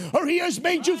male or he has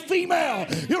made you female.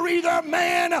 You're either a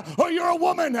man or you're a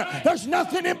woman. There's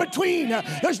nothing in between.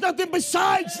 There's nothing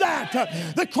besides that.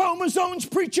 The chromosomes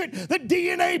preach it, the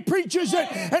DNA preaches it,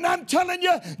 and I'm telling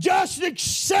you, just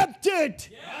accept it.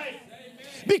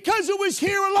 Because it was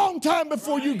here a long time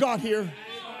before you got here.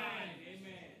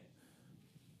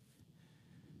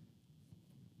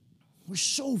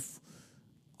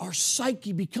 Our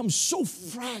psyche becomes so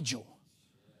fragile.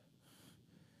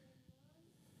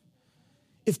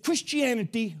 If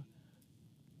Christianity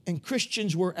and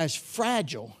Christians were as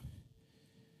fragile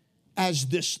as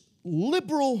this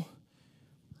liberal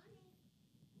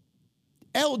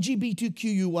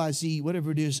LGBTQIZ,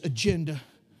 whatever it is, agenda.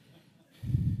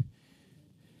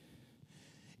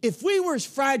 If we were as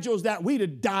fragile as that, we'd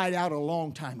have died out a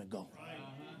long time ago.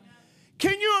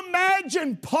 Can you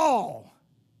imagine Paul?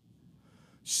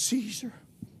 Caesar,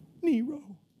 Nero,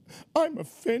 I'm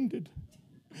offended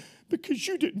because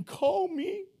you didn't call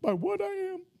me by what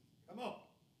I am. Come on.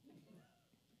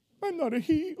 I'm not a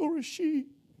he or a she.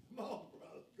 Come on,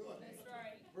 brother. Go ahead. That's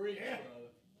right. Breathe, brother.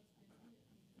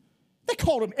 They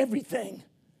called him everything.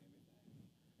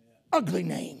 Ugly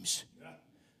names.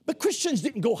 But Christians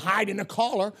didn't go hide in a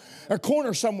corner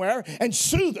somewhere and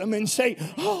sue them and say,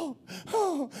 oh,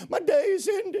 my day is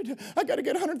ended. I got to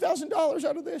get $100,000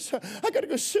 out of this. I got to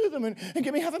go sue them and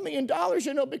give me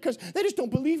 $500,000, because they just don't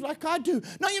believe like I do.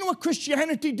 Now, you know what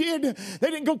Christianity did? They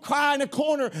didn't go cry in a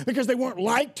corner because they weren't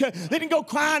liked. They didn't go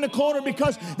cry in a corner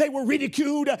because they were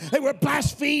ridiculed. They were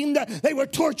blasphemed. They were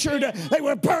tortured. They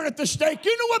were burned at the stake.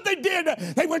 You know what they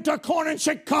did? They went to a corner and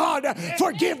said, God,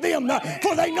 forgive them,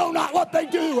 for they know not what they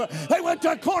do. They went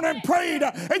to a corner and prayed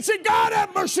and said, God,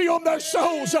 have mercy on their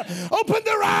souls. Open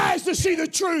their eyes to see the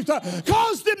truth.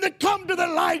 Cause them to come to the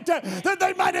light that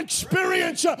they might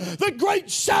experience the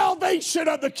great salvation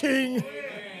of the King.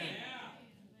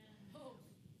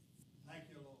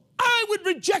 I would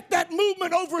reject that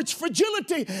movement over its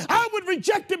fragility. I would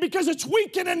reject it because it's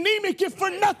weak and anemic, if for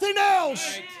nothing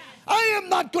else. I am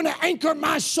not going to anchor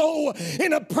my soul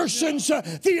in a person's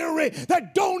theory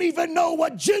that don't even know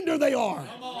what gender they are.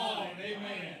 Come on,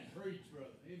 amen. Preach, brother.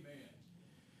 Amen.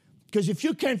 Because if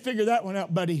you can't figure that one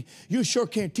out, buddy, you sure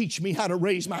can't teach me how to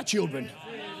raise my children.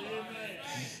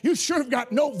 You sure have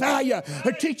got no value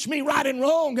to teach me right and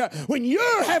wrong when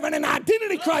you're having an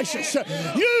identity crisis.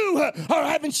 You are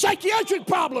having psychiatric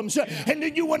problems, and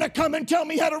then you want to come and tell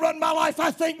me how to run my life?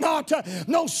 I think not.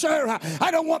 No, sir.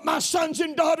 I don't want my sons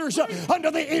and daughters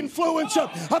under the influence of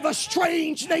a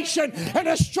strange nation and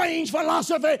a strange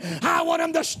philosophy. I want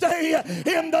them to stay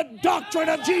in the doctrine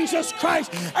of Jesus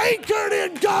Christ, anchored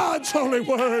in God's holy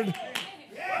word.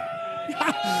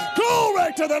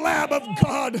 Glory to the Lamb of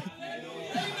God.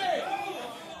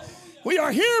 We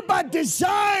are here by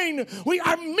design. We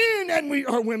are men and we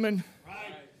are women.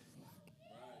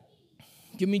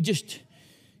 Give me just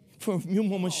for a few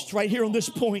moments right here on this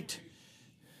point.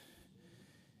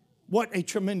 What a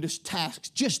tremendous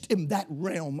task just in that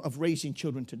realm of raising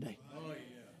children today.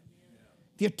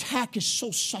 The attack is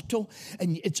so subtle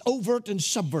and it's overt and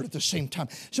subvert at the same time.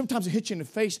 Sometimes it hits you in the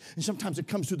face and sometimes it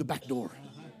comes through the back door.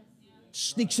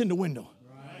 Sneaks in the window.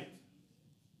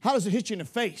 How does it hit you in the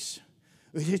face?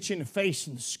 It hits you in the face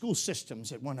in the school systems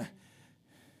that want to,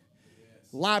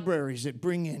 libraries that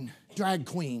bring in drag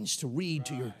queens to read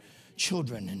to your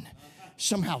children and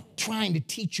somehow trying to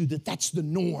teach you that that's the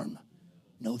norm.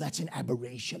 No, that's an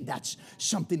aberration. That's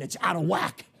something that's out of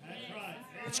whack.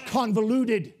 It's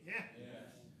convoluted.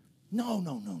 No.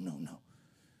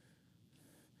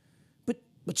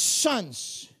 But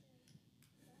sons,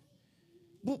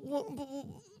 let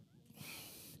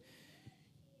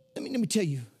me tell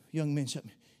you, young men,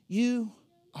 something. You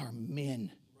are men.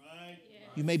 Right.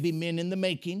 You may be men in the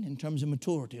making in terms of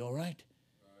maturity, all right?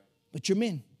 But you're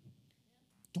men.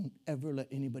 Don't ever let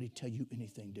anybody tell you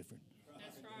anything different.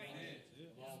 That's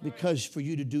right. Because for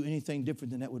you to do anything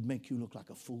different than that would make you look like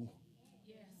a fool.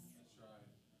 Yes.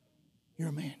 You're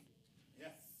a man. Yes.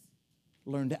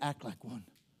 Learn to act like one.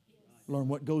 Yes. Learn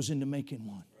what goes into making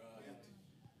one. Right.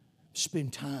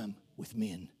 Spend time with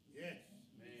men.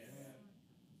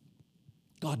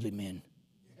 Godly men.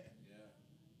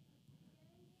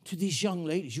 To these young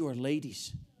ladies, you are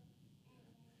ladies.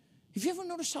 Have you ever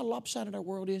noticed how lopsided our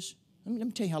world is? Let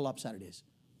me tell you how lopsided it is.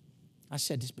 I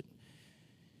said this, but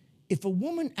if a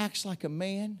woman acts like a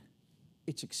man,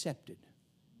 it's accepted.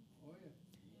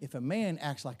 If a man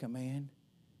acts like a man,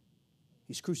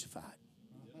 he's crucified.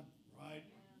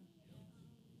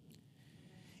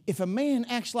 If a man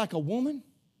acts like a woman,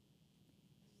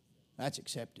 that's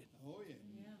accepted.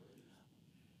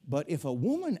 But if a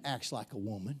woman acts like a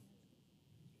woman,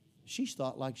 she's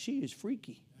thought like she is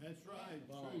freaky. That's right.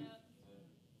 True.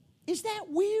 Is that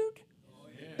weird? Oh,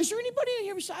 yeah. Is there anybody in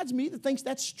here besides me that thinks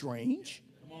that's strange?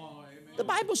 Come on, amen. The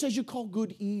Bible says you call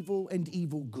good evil and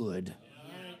evil good.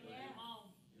 Yeah.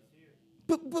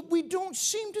 But we don't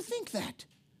seem to think that.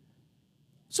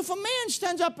 So if a man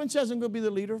stands up and says, I'm going to be the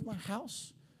leader of my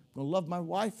house, I'm going to love my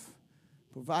wife,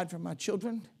 provide for my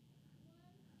children,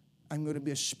 I'm going to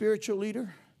be a spiritual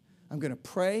leader, I'm going to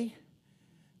pray.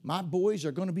 My boys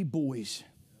are going to be boys.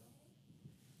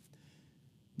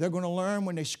 They're going to learn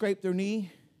when they scrape their knee,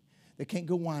 they can't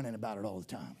go whining about it all the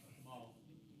time.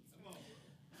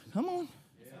 Come on.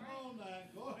 Yeah. Come on,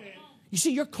 go ahead. You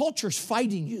see, your culture's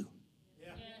fighting you. Yeah.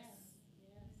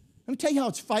 Let me tell you how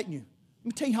it's fighting you. Let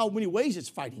me tell you how many ways it's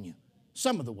fighting you.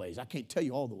 Some of the ways. I can't tell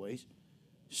you all the ways.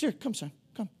 Sure, come, son.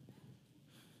 Come.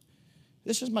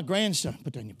 This is my grandson.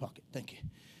 Put that in your pocket. Thank you.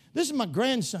 This is my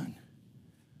grandson.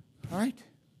 All right?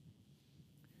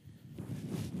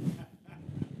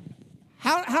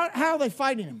 How are they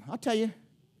fighting him? I'll tell you.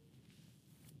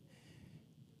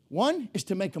 One is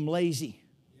to make him lazy.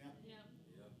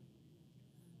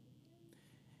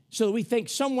 So we think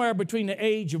somewhere between the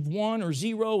age of 1 or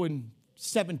 0 and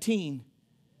 17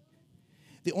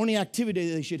 The only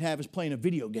activity they should have is playing a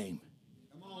video game.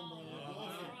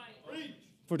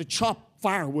 For to chop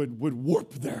firewood would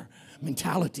warp their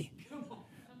mentality.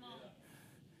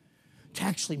 To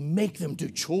actually make them do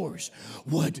chores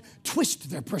would twist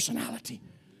their personality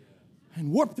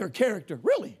and warp their character.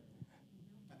 Really?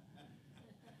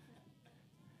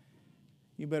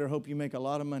 You better hope you make a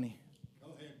lot of money.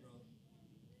 Go ahead, brother.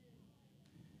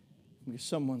 Because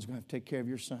someone's going to have to take care of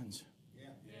your sons. Yeah.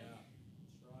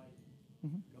 That's right.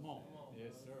 Mm-hmm. Come on.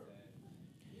 Yes, sir.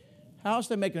 How else are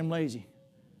they making them lazy?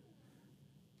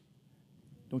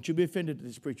 Don't you be offended to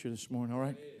this preacher this morning, all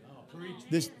right?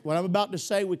 This, what I'm about to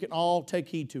say, we can all take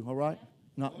heed to, all right?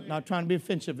 Not trying to be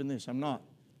offensive in this. I'm not.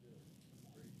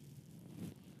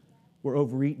 We're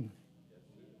overeating.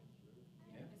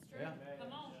 Yeah.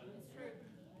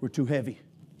 We're too heavy.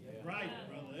 Right,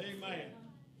 brother. Amen.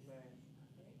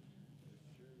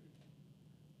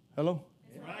 Hello?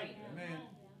 Right. Amen.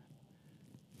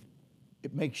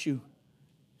 It makes you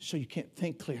so you can't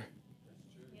think clear.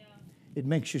 It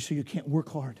makes you so you can't work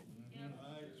hard.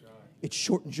 It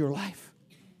shortens your life.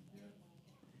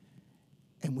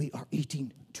 And we are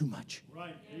eating too much.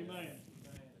 Right. Amen.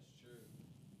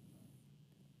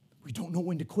 We don't know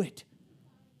when to quit.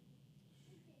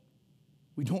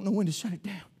 We don't know when to shut it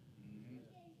down.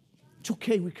 It's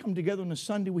okay. We come together on a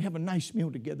Sunday. We have a nice meal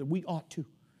together. We ought to.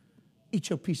 Eat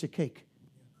your piece of cake.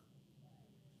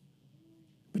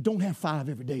 But don't have 5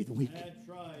 every day of the week. That's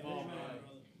right. Amen, brother.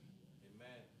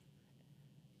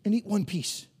 And eat one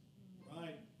piece.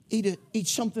 Right. Eat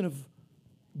something of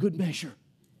good measure.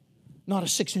 Not a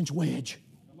 6-inch wedge.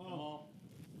 Come on.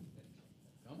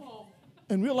 Come on.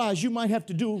 And realize you might have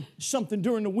to do something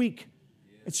during the week.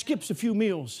 It skips a few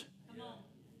meals.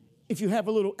 If you have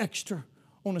a little extra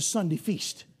on a Sunday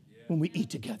feast when we eat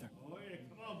together. Oh, yeah.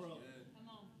 Come on, brother.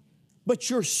 But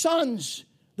your sons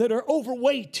that are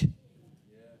overweight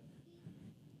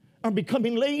are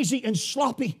becoming lazy and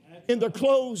sloppy in their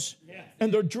clothes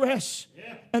and their dress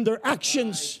and their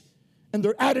actions and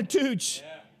their attitudes.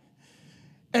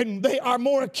 And they are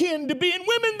more akin to being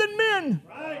women than men.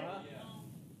 Right.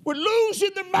 We're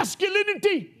losing the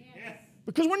masculinity.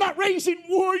 Because we're not raising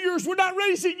warriors. We're not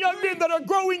raising young men that are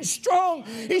growing strong.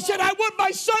 He said, I want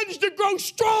my sons to grow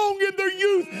strong in their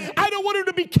youth. I don't want them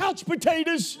to be couch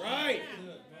potatoes. Right.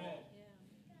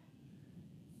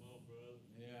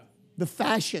 The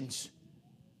fashions.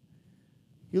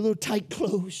 Your little tight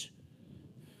clothes.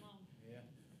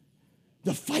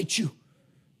 They'll fight you.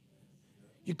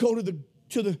 You go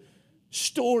to the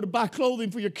store to buy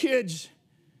clothing for your kids,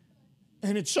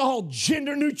 and it's all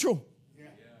gender neutral.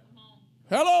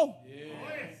 Hello?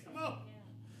 Come on.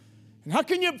 And how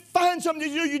can you find something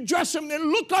to do? You dress them and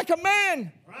look like a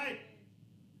man. Right.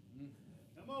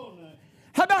 Come on now.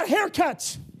 How about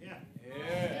haircuts? Yeah.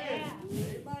 Amen.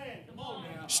 Come on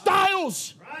now.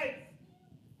 Styles. Right.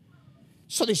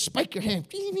 So they spike your hair.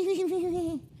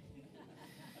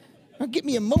 Now get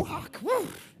me a mohawk. Woo.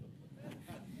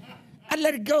 I'd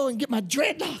let it go and get my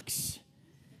dreadlocks.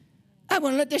 I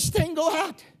want to let this thing go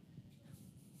out.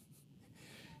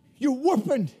 You're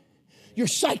warping your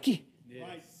psyche.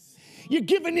 Right. You're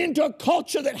giving into a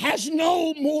culture that has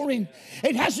no mooring.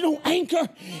 It has no anchor.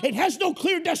 It has no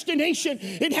clear destination.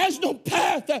 It has no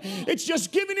path. It's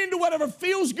just giving into whatever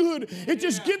feels good. It's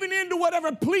just giving into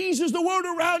whatever pleases the world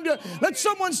around you. Let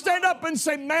someone stand up and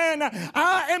say, man,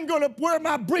 I am going to wear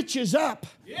my britches up.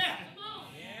 Yeah.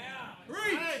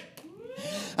 Preach.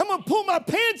 I'm going to pull my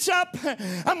pants up.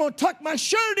 I'm going to tuck my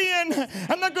shirt in.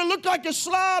 I'm not going to look like a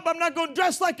slob. I'm not going to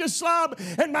dress like a slob.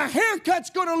 And my haircut's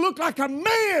going to look like a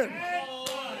man.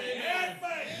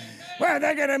 Well,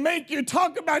 they're going to make you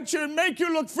talk about you and make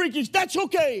you look freakish. That's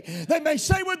okay. They may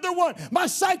say what they want. My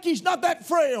psyche's not that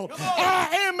frail. I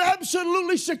am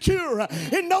absolutely secure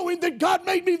in knowing that God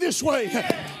made me this way.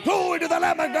 Glory to the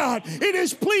Lamb of God. It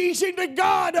is pleasing to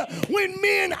God when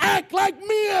men act like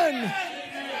men.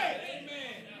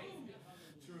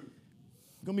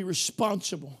 I'm going to be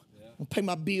responsible. I'm going to pay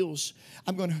my bills.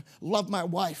 I'm going to love my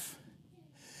wife.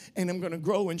 And I'm going to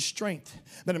grow in strength.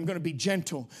 But I'm going to be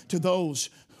gentle to those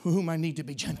whom I need to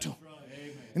be gentle.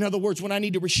 In other words, when I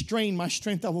need to restrain my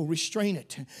strength, I will restrain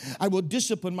it. I will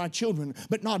discipline my children,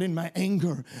 but not in my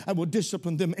anger. I will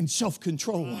discipline them in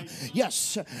self-control.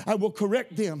 Yes, I will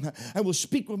correct them. I will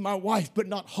speak with my wife, but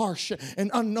not harsh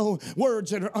and unknown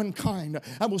words that are unkind.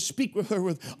 I will speak with her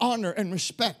with honor and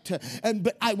respect.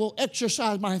 But I will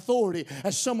exercise my authority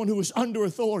as someone who is under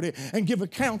authority and give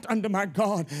account unto my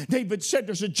God. David said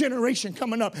there's a generation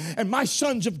coming up, and my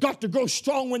sons have got to grow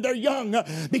strong when they're young,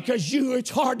 because it's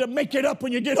hard to make it up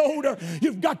when you you get older,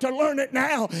 you've got to learn it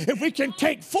now. If we can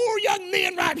take 4 young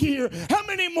men right here, how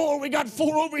many more? We got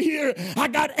 4 over here. I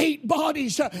got 8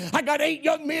 bodies. I got 8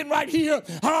 young men right here.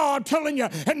 Oh, I'm telling you.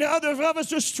 And the other of us,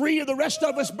 there's 3 of the rest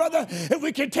of us, brother. If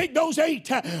we can take those 8,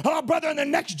 oh, brother, in the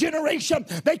next generation,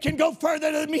 they can go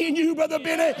further than me and you, Brother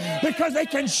Benny, because they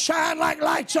can shine like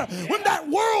lights. When that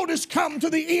world has come to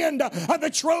the end of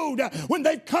its road, when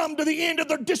they've come to the end of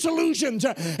their disillusions,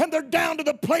 and they're down to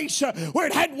the place where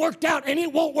it hadn't worked out and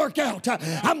it won't work out.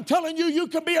 I'm telling you, you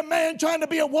can be a man trying to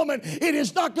be a woman. It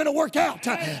is not going to work out.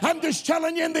 I'm just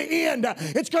telling you, in the end,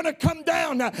 it's going to come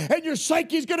down and your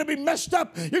psyche's going to be messed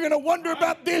up. You're going to wonder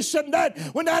about this and that.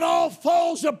 When that all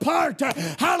falls apart,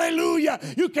 hallelujah,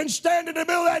 you can stand in the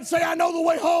middle of that and say, I know the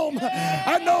way home.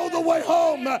 I know the way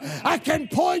home. I can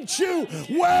point you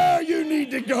where you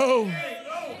need to go.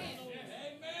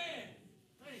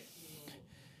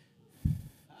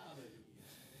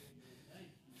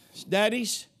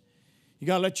 Daddies, you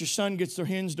got to let your son get their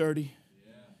hands dirty.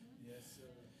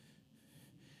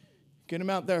 Get them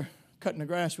out there cutting the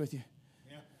grass with you.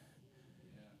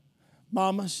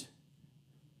 Mamas,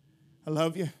 I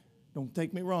love you. Don't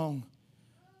take me wrong.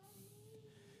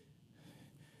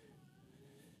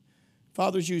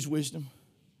 Fathers, use wisdom.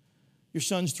 Your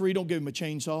son's 3, don't give him a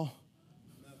chainsaw.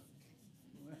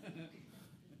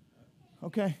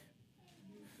 Okay?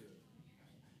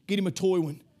 Get him a toy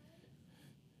one.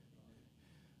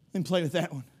 Then play with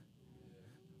that one.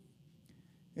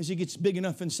 As he gets big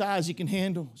enough in size, he can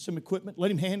handle some equipment.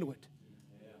 Let him handle it.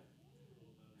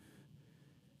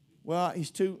 Well,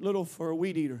 he's too little for a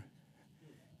weed eater.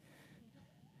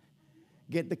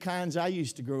 Get the kinds I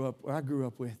used to grow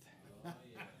up with.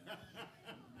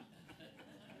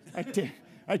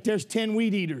 Right there's 10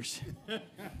 weed eaters.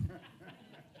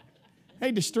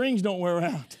 Hey, the strings don't wear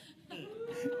out.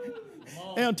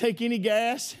 They don't take any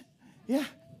gas. Yeah.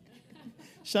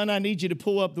 Son, I need you to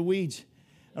pull up the weeds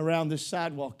around this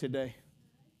sidewalk today.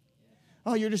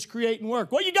 Oh, you're just creating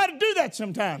work. Well, you got to do that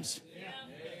sometimes.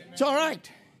 It's all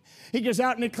right. He goes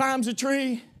out and he climbs a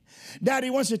tree.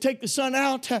 Daddy wants to take the son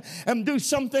out and do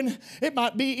something. It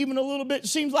might be even a little bit,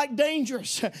 seems like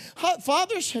dangerous.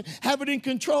 Fathers have it in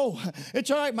control.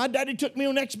 It's all right. My daddy took me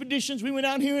on expeditions. We went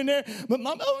out here and there. But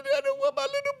Mom, I don't want my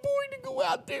little boy to go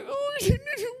out there. Oh, little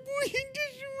boy, he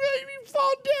just made me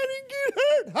fall down and get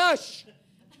hurt. Hush.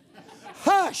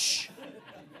 Hush.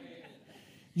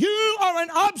 You are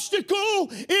an obstacle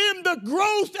in the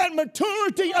growth and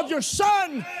maturity of your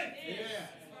son.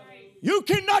 You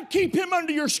cannot keep him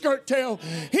under your skirt tail.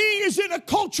 He is in a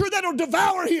culture that'll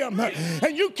devour him.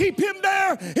 And you keep him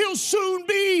there, he'll soon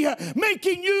be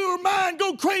making your mind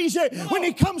go crazy when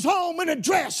he comes home in a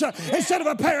dress instead of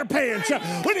a pair of pants.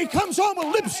 When he comes home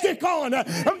with lipstick on,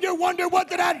 and you wonder, what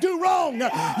did I do wrong?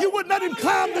 You wouldn't let him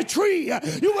climb the tree.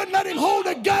 You wouldn't let him hold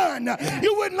a gun.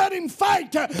 You wouldn't let him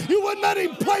fight. You wouldn't let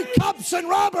him play cops and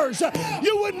robbers.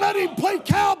 You wouldn't let him play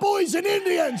cowboys and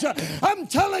Indians. I'm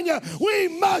telling you, we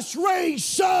must raise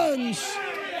sons.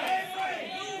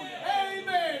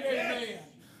 Amen. Amen.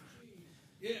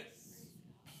 Yes.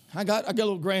 I got a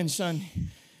little grandson.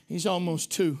 He's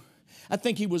almost 2. I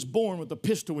think he was born with a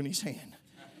pistol in his hand.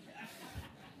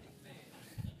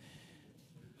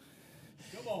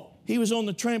 Come on. He was on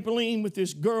the trampoline with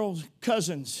his girl's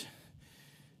cousins.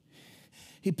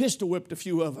 He pistol whipped a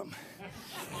few of them.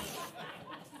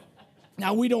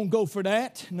 Now, we don't go for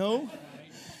that, no.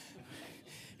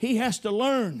 He has to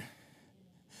learn.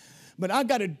 But I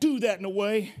got to do that in a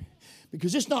way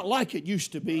because it's not like it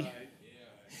used to be.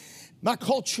 My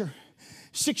culture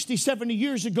 60, 70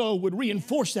 years ago would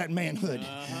reinforce that manhood.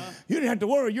 You didn't have to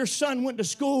worry. Your son went to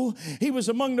school. He was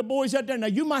among the boys out there. Now,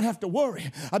 you might have to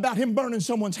worry about him burning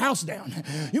someone's house down.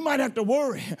 You might have to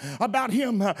worry about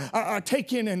him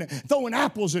taking and throwing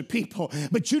apples at people.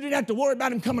 But you didn't have to worry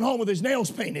about him coming home with his nails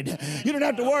painted. You didn't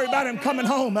have to worry about him coming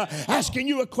home asking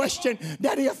you a question.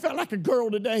 Daddy, I felt like a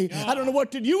girl today. I don't know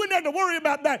what to do. You wouldn't have to worry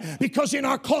about that because in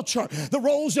our culture, the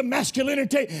roles of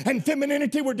masculinity and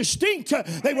femininity were distinct.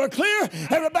 They were clear.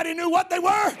 Everybody knew what they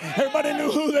were. Everybody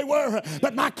knew who they were.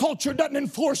 But my culture doesn't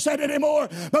enforce that anymore.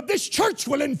 But this church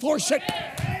will enforce it.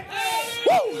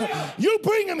 Woo! You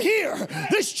bring them here.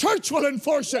 This church will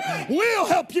enforce it. We'll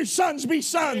help your sons be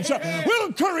sons. We'll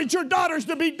encourage your daughters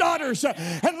to be daughters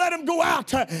and let them go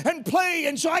out and play.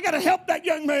 And so I got to help that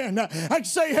young man. I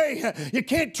say, hey, you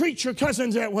can't treat your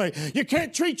cousins that way. You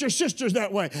can't treat your sisters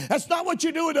that way. That's not what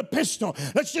you do with a pistol.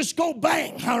 Let's just go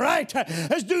bang, all right?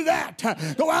 Let's do that.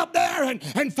 Go out there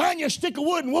and find you a stick of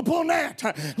wood and whoop on that.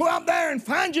 Go out there and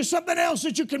find you something else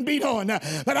that you can beat on.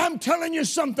 But I'm telling you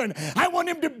something. I want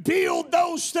him to build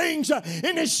those things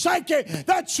in his psyche.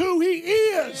 That's who he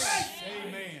is.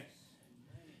 Amen.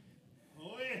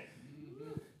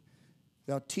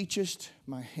 Thou teachest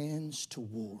my hands to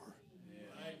war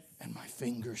and my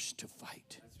fingers to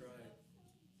fight.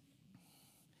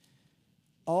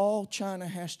 All China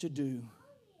has to do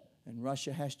and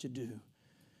Russia has to do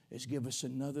is give us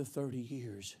another 30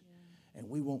 years and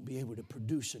we won't be able to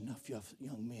produce enough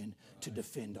young men to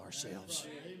defend ourselves.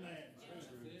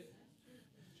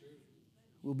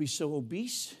 We'll be so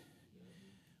obese,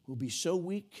 we'll be so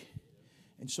weak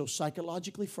and so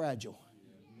psychologically fragile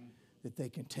that they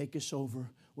can take us over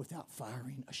without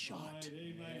firing a shot.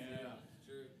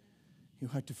 You'll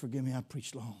have to forgive me, I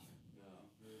preached long.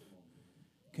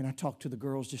 Can I talk to the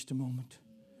girls just a moment?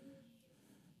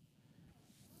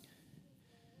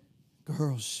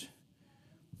 Girls,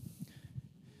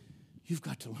 you've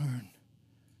got to learn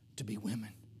to be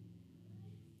women.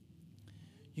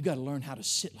 You've got to learn how to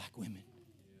sit like women.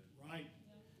 Right.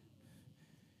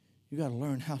 You've got to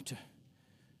learn how to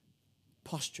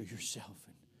posture yourself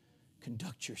and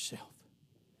conduct yourself.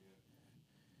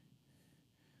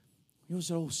 You know, as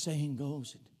the old saying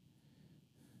goes,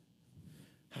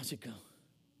 how's it go?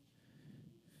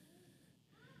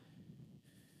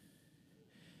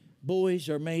 Boys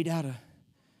are made out of,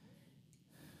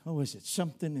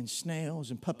 something and snails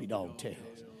and puppy dog tails.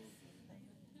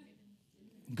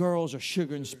 Girls are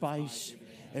sugar and spice,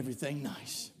 everything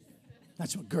nice.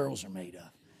 That's what girls are made of.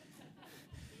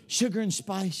 Sugar and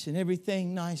spice and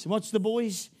everything nice. And what's the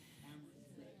boys?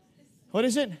 What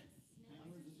is it?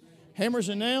 Hammers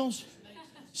and nails?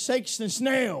 Snakes and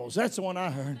snails. That's the one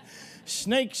I heard.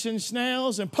 Snakes and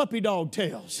snails and puppy dog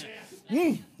tails.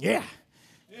 Yeah.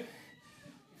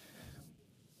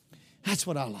 That's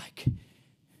what I like.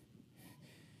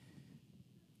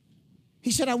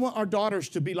 He said, I want our daughters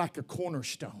to be like a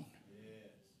cornerstone.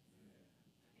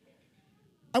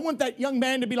 I want that young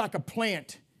man to be like a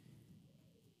plant.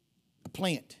 A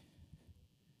plant.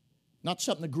 Not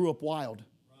something that grew up wild.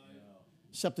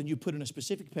 Something you put in a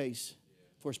specific place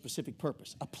for a specific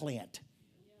purpose. A plant.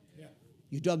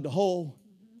 You dug the hole.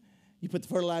 You put the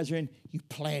fertilizer in. You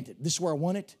planted. This is where I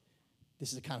want it. This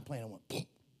is the kind of plant I want.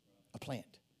 A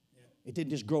plant. It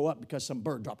didn't just grow up because some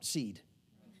bird dropped a seed.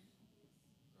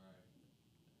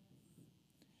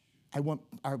 I want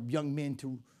our young men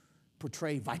to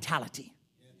portray vitality,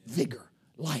 vigor,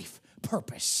 life,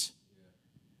 purpose.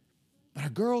 But our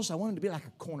girls, I want them to be like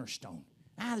a cornerstone.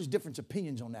 There's different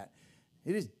opinions on that.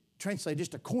 It is translated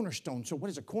just a cornerstone. So what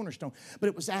is a cornerstone? But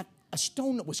it was a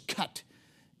stone that was cut.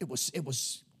 It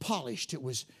was polished. It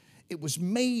was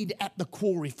made at the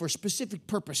quarry for a specific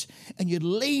purpose, and you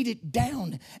laid it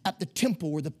down at the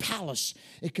temple or the palace.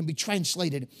 It can be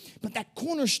translated. But that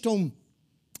cornerstone,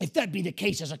 if that be the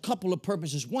case, has a couple of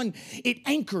purposes. One, it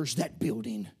anchors that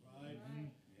building.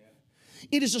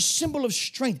 It is a symbol of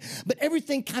strength, but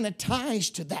everything kind of ties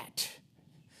to that.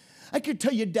 I could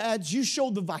tell you, dads, you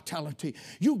show the vitality.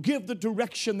 You give the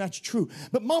direction, that's true.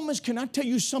 But mamas, can I tell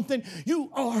you something? You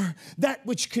are that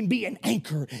which can be an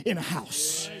anchor in a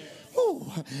house.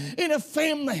 Ooh, in a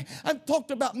family, I've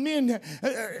talked about men,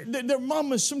 their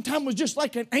mamas sometimes was just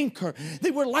like an anchor.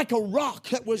 They were like a rock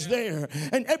that was there.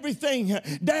 And everything,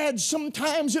 dads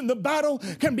sometimes in the battle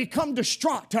can become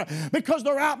distraught because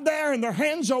they're out there and their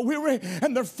hands are weary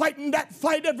and they're fighting that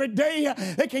fight every day.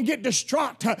 They can get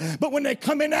distraught. But when they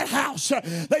come in that house,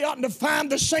 they ought to find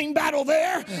the same battle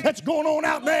there that's going on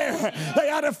out there. They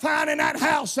ought to find in that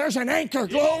house there's an anchor.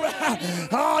 Glory.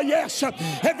 Oh, yes.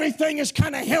 Everything is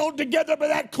kind of held together by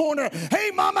that corner.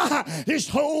 Hey, mama, just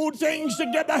hold things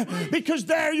together, because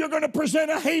there you're going to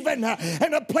present a haven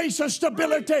and a place of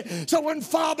stability. So when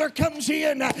Father comes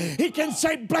in, he can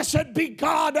say, blessed be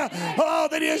God, oh,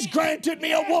 that he has granted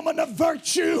me a woman of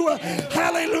virtue,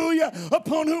 hallelujah,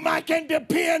 upon whom I can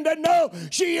depend and know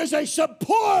she is a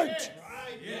support.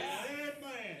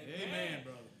 Amen,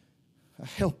 brother. A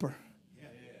helper.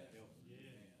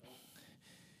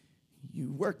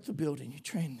 You work the building, you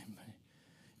train them.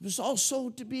 It was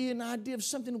also to be an idea of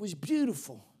something that was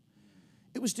beautiful.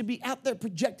 It was to be out there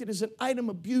projected as an item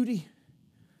of beauty.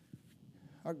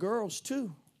 Our girls,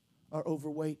 too, are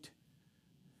overweight.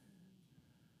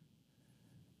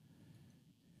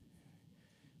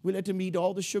 We let them eat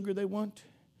all the sugar they want,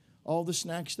 all the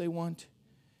snacks they want,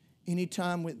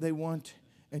 anytime they want,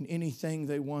 and anything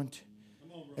they want.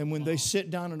 And when they sit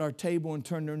down at our table and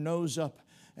turn their nose up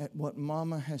at what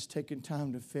Mama has taken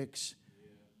time to fix,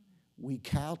 we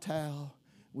kowtow,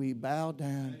 we bow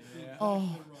down.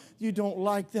 Oh, you don't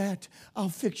like that? I'll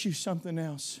fix you something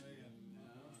else.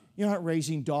 You're not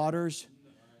raising daughters.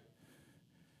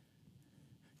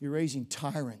 You're raising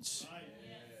tyrants.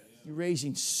 You're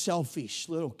raising selfish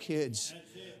little kids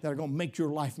that are going to make your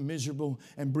life miserable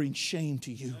and bring shame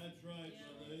to you.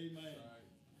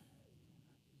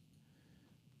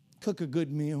 Cook a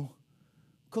good meal.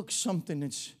 Cook something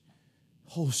that's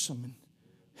wholesome and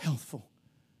healthful.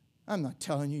 I'm not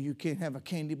telling you you can't have a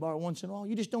candy bar once in a while.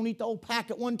 You just don't eat the whole pack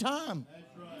at one time.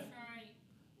 That's right.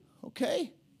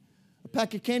 Okay? A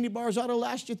pack of candy bars ought to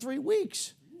last you 3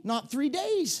 weeks, not 3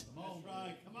 days. Come on,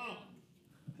 right. Come on.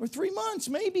 Or 3 months,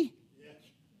 maybe.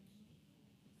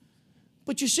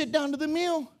 But you sit down to the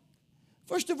meal.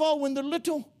 First of all, when they're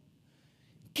little,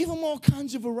 give them all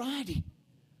kinds of variety.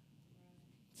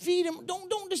 Feed them.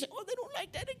 Don't just say, oh, they don't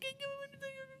like that. They can't give them anything.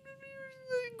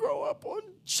 They grow up on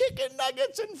chicken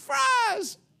nuggets and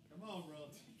fries. Come on, brother.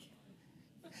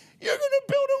 You're going to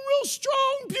build a real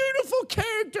strong, beautiful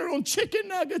character on chicken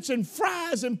nuggets and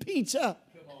fries and pizza.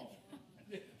 Come on.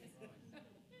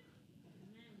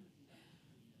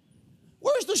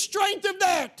 Where's the strength of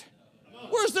that?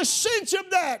 Where's the sense of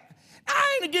that?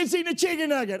 I ain't against eating a chicken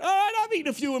nugget. All right, I've eaten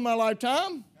a few in my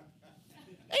lifetime.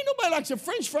 Ain't nobody likes a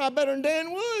French fry better than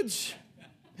Dan Woods.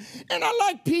 And I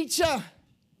like pizza.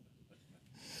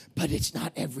 But it's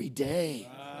not every day.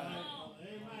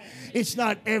 It's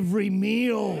not every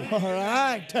meal, all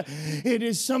right? It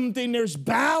is something, there's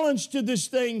balance to this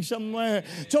thing somewhere.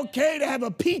 It's okay to have a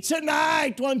pizza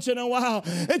night once in a while.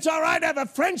 It's all right to have a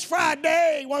French fry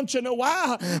day once in a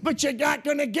while, but you're not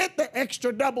going to get the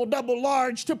extra double,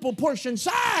 large, triple portion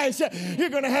size. You're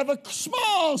going to have a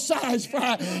small size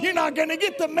fry. You're not going to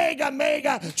get the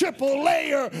mega, triple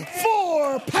layer,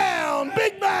 4-pound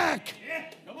Big Mac.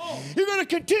 You're going to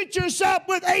content yourself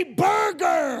with a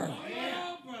burger.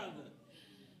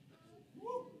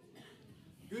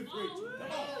 Good preaching.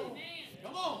 Come on.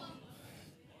 Come on.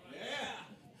 Yeah.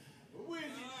 We're with you.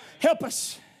 Help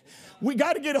us. We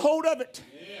got to get a hold of it.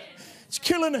 It's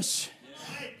killing us.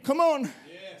 Come on.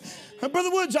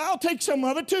 Brother Woods, I'll take some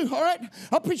of it too, all right?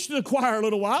 I'll preach to the choir a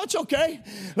little while. It's okay.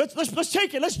 Let's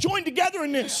take it. Let's join together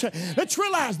in this. Let's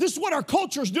realize this is what our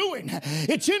culture's doing.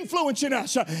 It's influencing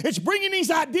us. It's bringing these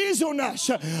ideas on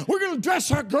us. We're going to dress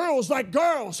our girls like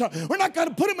girls. We're not going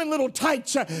to put them in little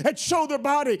tights that show their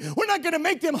body. We're not going to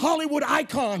make them Hollywood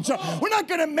icons. We're not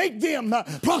going to make them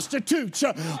prostitutes.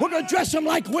 We're going to dress them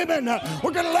like women.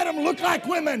 We're going to let them look like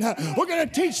women. We're going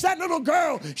to teach that little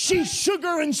girl she's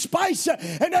sugar and spice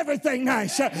and everything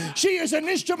nice. She is an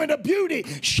instrument of beauty.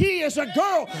 She is a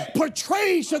girl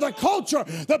portrays to the culture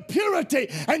the purity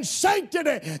and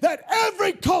sanctity that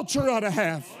every culture ought to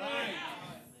have.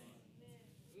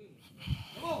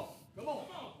 Come on.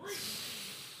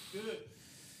 Good.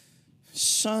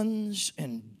 Sons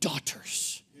and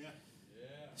daughters.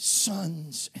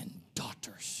 Sons and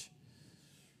daughters.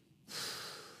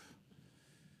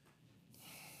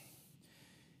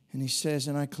 And he says,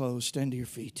 and I close, stand to your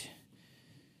feet.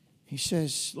 He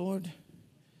says, Lord,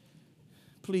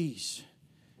 please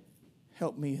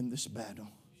help me in this battle.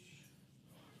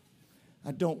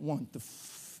 I don't want the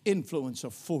influence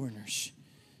of foreigners.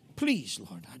 Please,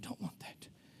 Lord, I don't want that.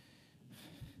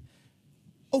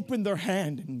 Open their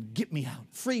hand and get me out.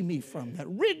 Free me from that.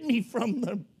 Rid me from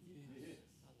them.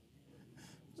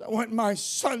 I want my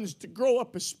sons to grow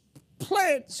up as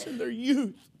plants in their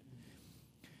youth.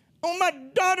 I want my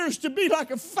daughters to be like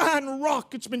a fine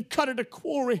rock that's been cut at a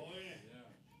quarry.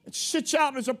 It sits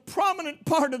out as a prominent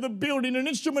part of the building, an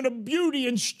instrument of beauty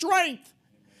and strength,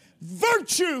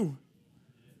 virtue,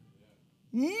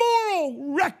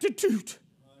 moral rectitude.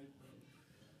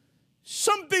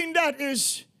 Something that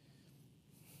is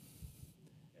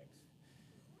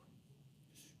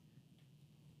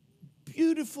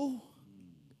beautiful,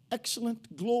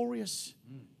 excellent, glorious.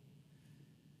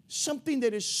 Something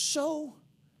that is so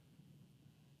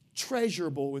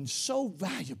treasurable and so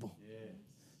valuable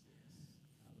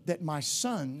that my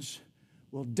sons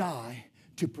will die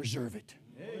to preserve it.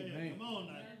 Amen. Come on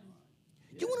now.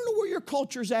 You want to know where your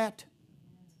culture's at?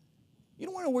 You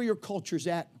don't want to know where your culture's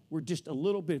at? We're just a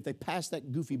little bit, if they pass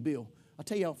that goofy bill. I'll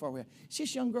tell you how far we're at. See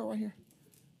this young girl right here?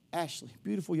 Ashley,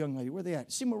 beautiful young lady. Where are they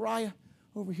at? See Mariah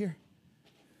over here?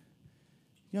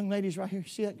 Young ladies right here.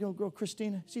 See that girl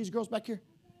Christina? See these girls back here?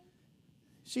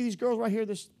 See these girls right here,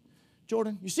 this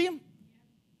Jordan? You see them?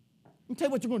 Let me tell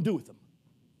you what you're going to do with them.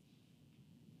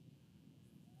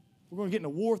 We're going to get in a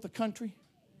war with the country,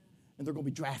 and they're going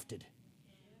to be drafted.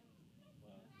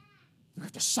 They're going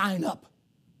to have to sign up.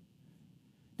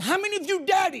 How many of you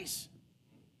daddies,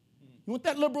 you want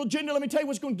that liberal agenda? Let me tell you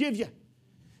what's going to give you.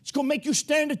 It's going to make you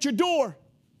stand at your door.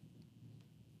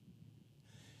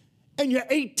 And your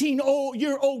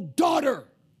 18-year-old daughter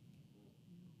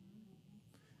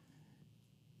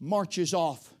marches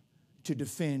off to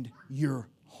defend your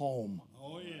home.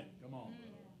 Oh, yeah. Come on.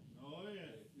 Oh, yeah.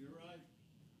 You're right.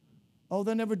 Oh,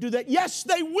 they'll never do that. Yes,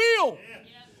 they will. Yeah.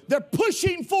 They're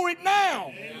pushing for it now.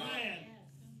 Amen.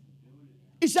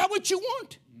 Is that what you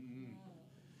want?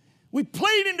 We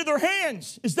played into their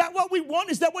hands. Is that what we want?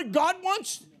 Is that what God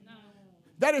wants? No.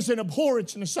 That is an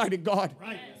abhorrence in the sight of God.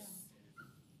 Right.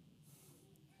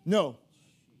 No.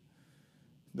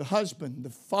 The husband, the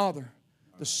father,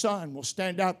 the son will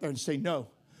stand out there and say, no,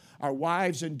 our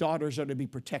wives and daughters are to be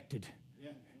protected.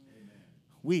 Yeah.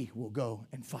 We will go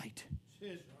and fight.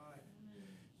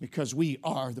 Because we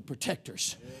are the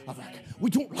protectors of our.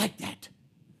 We don't like that.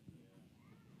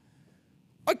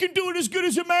 I can do it as good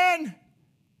as a man.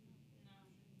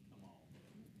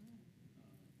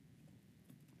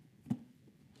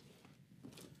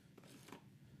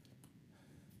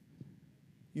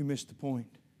 You missed the point.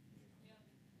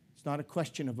 It's not a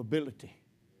question of ability.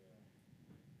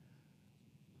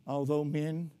 Although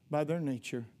men, by their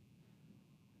nature,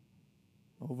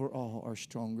 overall are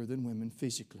stronger than women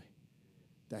physically.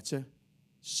 That's a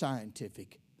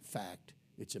scientific fact.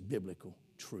 It's a biblical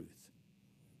truth.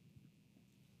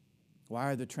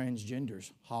 Why are the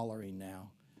transgenders hollering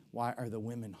now? Why are the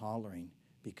women hollering?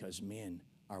 Because men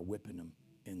are whipping them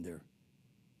in their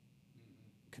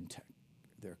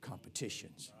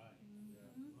competitions.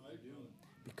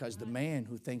 Because the man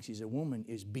who thinks he's a woman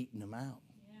is beating them out.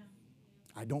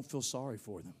 I don't feel sorry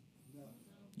for them.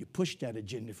 You pushed that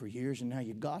agenda for years and now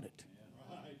you got it.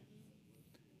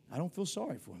 I don't feel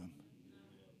sorry for them.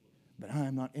 But I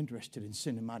am not interested in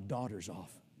sending my daughters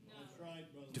off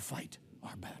to fight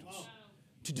our battles,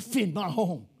 to defend my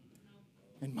home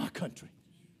and my country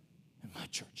and my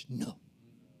church. No.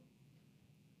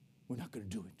 We're not going to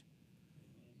do it.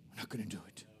 We're not going to do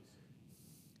it.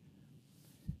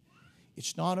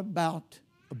 It's not about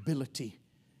ability.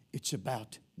 It's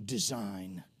about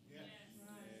design.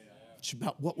 It's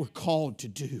about what we're called to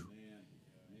do.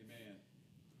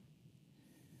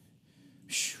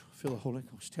 Whew, feel the Holy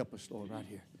Ghost. Help us, Lord, right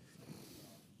here.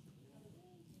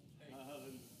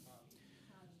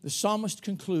 The psalmist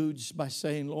concludes by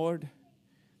saying, Lord,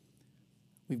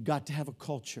 we've got to have a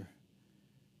culture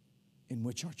in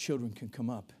which our children can come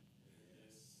up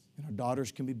and our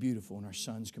daughters can be beautiful and our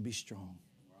sons can be strong.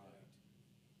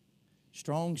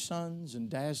 Strong sons and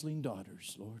dazzling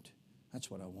daughters, Lord.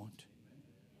 That's what I want.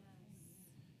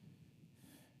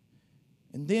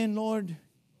 And then, Lord,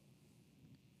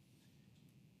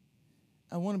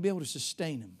 I want to be able to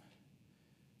sustain them.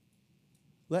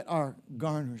 Let our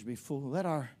garners be full. Let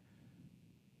our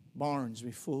barns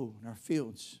be full and our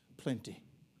fields plenty.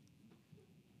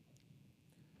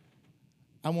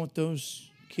 I want those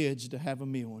kids to have a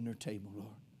meal on their table,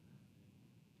 Lord.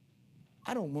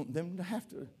 I don't want them to have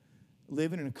to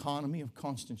live in an economy of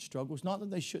constant struggles. Not that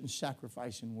they shouldn't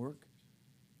sacrifice and work.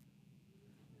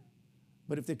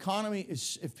 But if the economy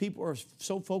is, if people are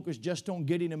so focused just on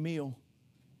getting a meal,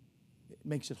 it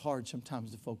makes it hard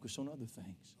sometimes to focus on other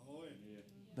things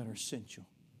that are essential.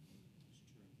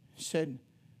 He said,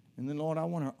 and then Lord, I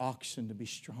want our oxen to be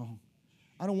strong.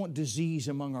 I don't want disease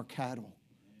among our cattle.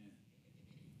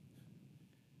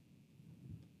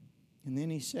 And then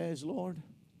he says, Lord,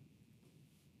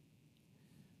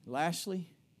 lastly,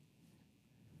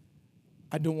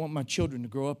 I don't want my children to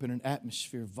grow up in an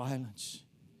atmosphere of violence.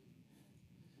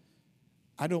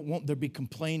 I don't want there to be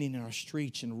complaining in our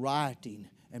streets and rioting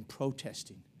and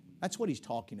protesting. That's what he's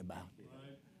talking about.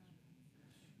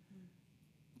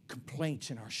 Complaints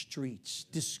in our streets,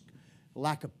 this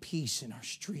lack of peace in our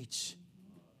streets.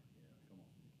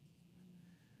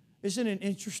 Isn't it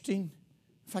interesting?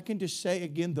 If I can just say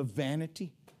again, the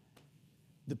vanity,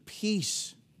 the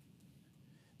peace.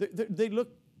 They look,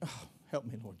 oh, help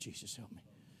me, Lord Jesus, help me.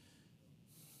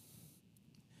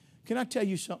 Can I tell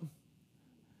you something?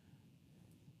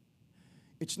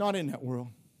 It's not in that world.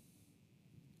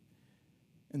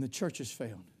 And the church has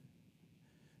failed.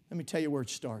 Let me tell you where it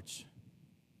starts.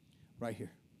 Right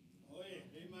here. Oh,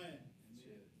 yeah. Amen.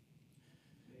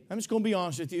 I'm just going to be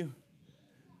honest with you.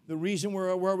 The reason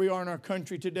we're where we are in our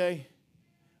country today,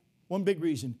 one big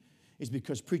reason, is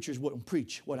because preachers wouldn't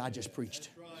preach what I just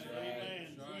preached. Right.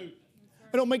 Amen.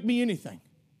 It don't make me anything.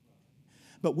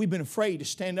 But we've been afraid to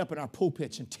stand up in our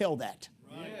pulpits and tell that.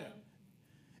 Right.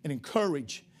 And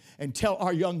encourage and tell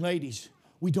our young ladies,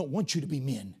 we don't want you to be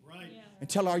men. Right. And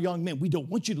tell our young men, we don't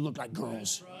want you to look like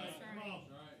girls. Right. Come on.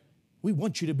 We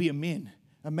want you to be a man.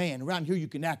 Around here you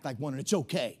can act like one and it's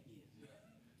okay.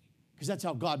 Because that's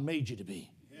how God made you to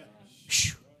be. Yeah.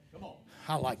 Come on.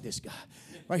 I like this guy.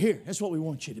 Right here, that's what we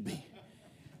want you to be.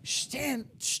 Stand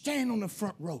on the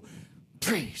front row.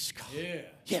 Praise God.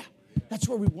 Yeah. That's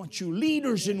where we want you.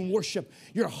 Leaders in worship.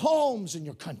 Your homes and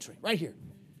your country. Right here.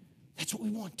 That's what we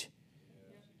want.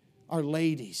 Our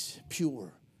ladies,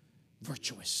 pure,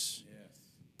 virtuous,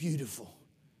 beautiful,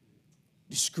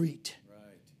 discreet.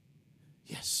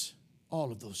 Yes.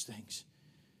 All of those things.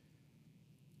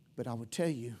 But I will tell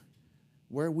you,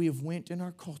 where we have went in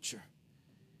our culture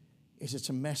is it's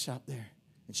a mess out there.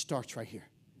 It starts right here.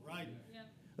 Right.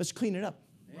 Let's clean it up.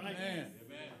 Right.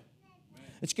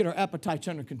 Let's get our appetites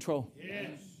under control.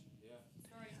 Yes.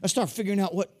 Let's start figuring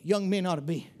out what young men ought to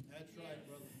be. That's right,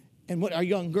 brother. And what our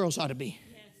young girls ought to be.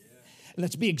 And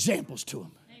let's be examples to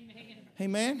them.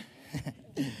 Amen.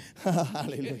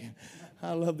 Hallelujah.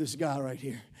 I love this guy right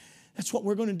here. That's what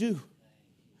we're going to do.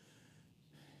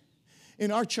 In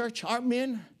our church, our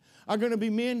men are going to be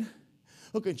men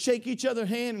who can shake each other's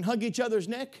hand and hug each other's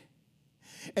neck.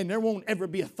 And there won't ever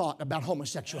be a thought about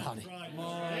homosexuality. Right. Come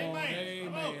on.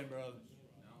 Amen, brother.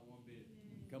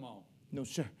 Come on. No,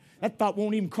 sir. That thought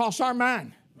won't even cross our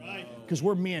mind. Right. Because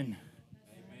we're men.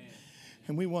 Amen.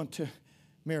 And we want to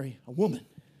marry a woman.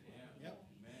 Yep.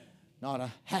 Not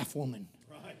a half woman.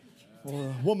 Right. Or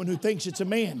a woman who thinks it's a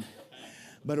man.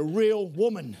 But a real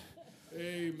woman.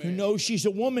 Amen. Who knows she's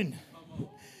a woman.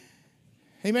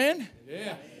 Amen?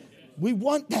 Yeah. We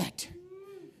want that.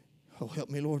 Oh,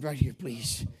 help me, Lord, right here,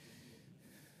 please.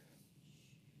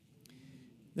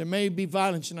 There may be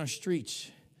violence in our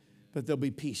streets, but there'll be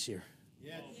peace here.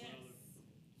 Yes.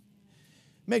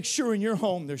 Make sure in your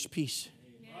home there's peace.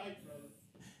 Right, brother.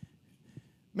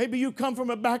 Maybe you come from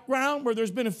a background where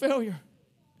there's been a failure.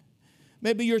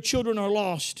 Maybe your children are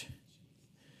lost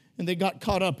and they got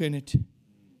caught up in it.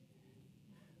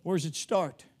 Where does it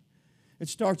start? It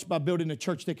starts by building a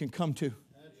church they can come to.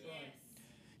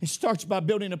 It starts by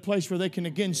building a place where they can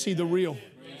again see the real.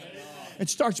 It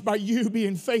starts by you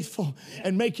being faithful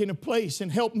and making a place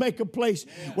and help make a place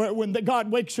where when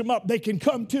God wakes them up, they can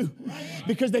come to.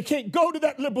 Because they can't go to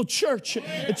that liberal church.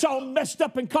 It's all messed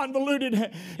up and convoluted.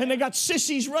 And they got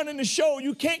sissies running the show.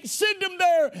 You can't send them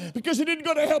there because it isn't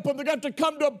going to help them. They got to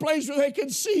come to a place where they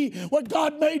can see what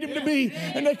God made them to be.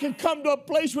 And they can come to a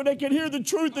place where they can hear the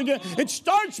truth again. It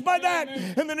starts by that.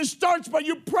 And then it starts by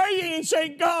you praying and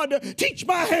saying, God, teach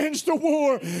my hands to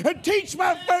war and teach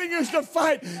my fingers to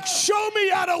fight. Show me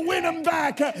how to win them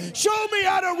back. Show me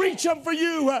how to reach them for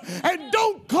you. And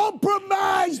don't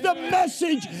compromise the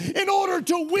message in order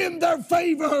to win their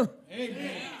favor.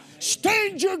 Amen.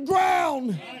 Stand your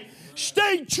ground.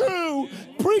 Stay true.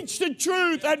 Preach the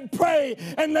truth and pray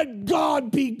and let God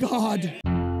be God.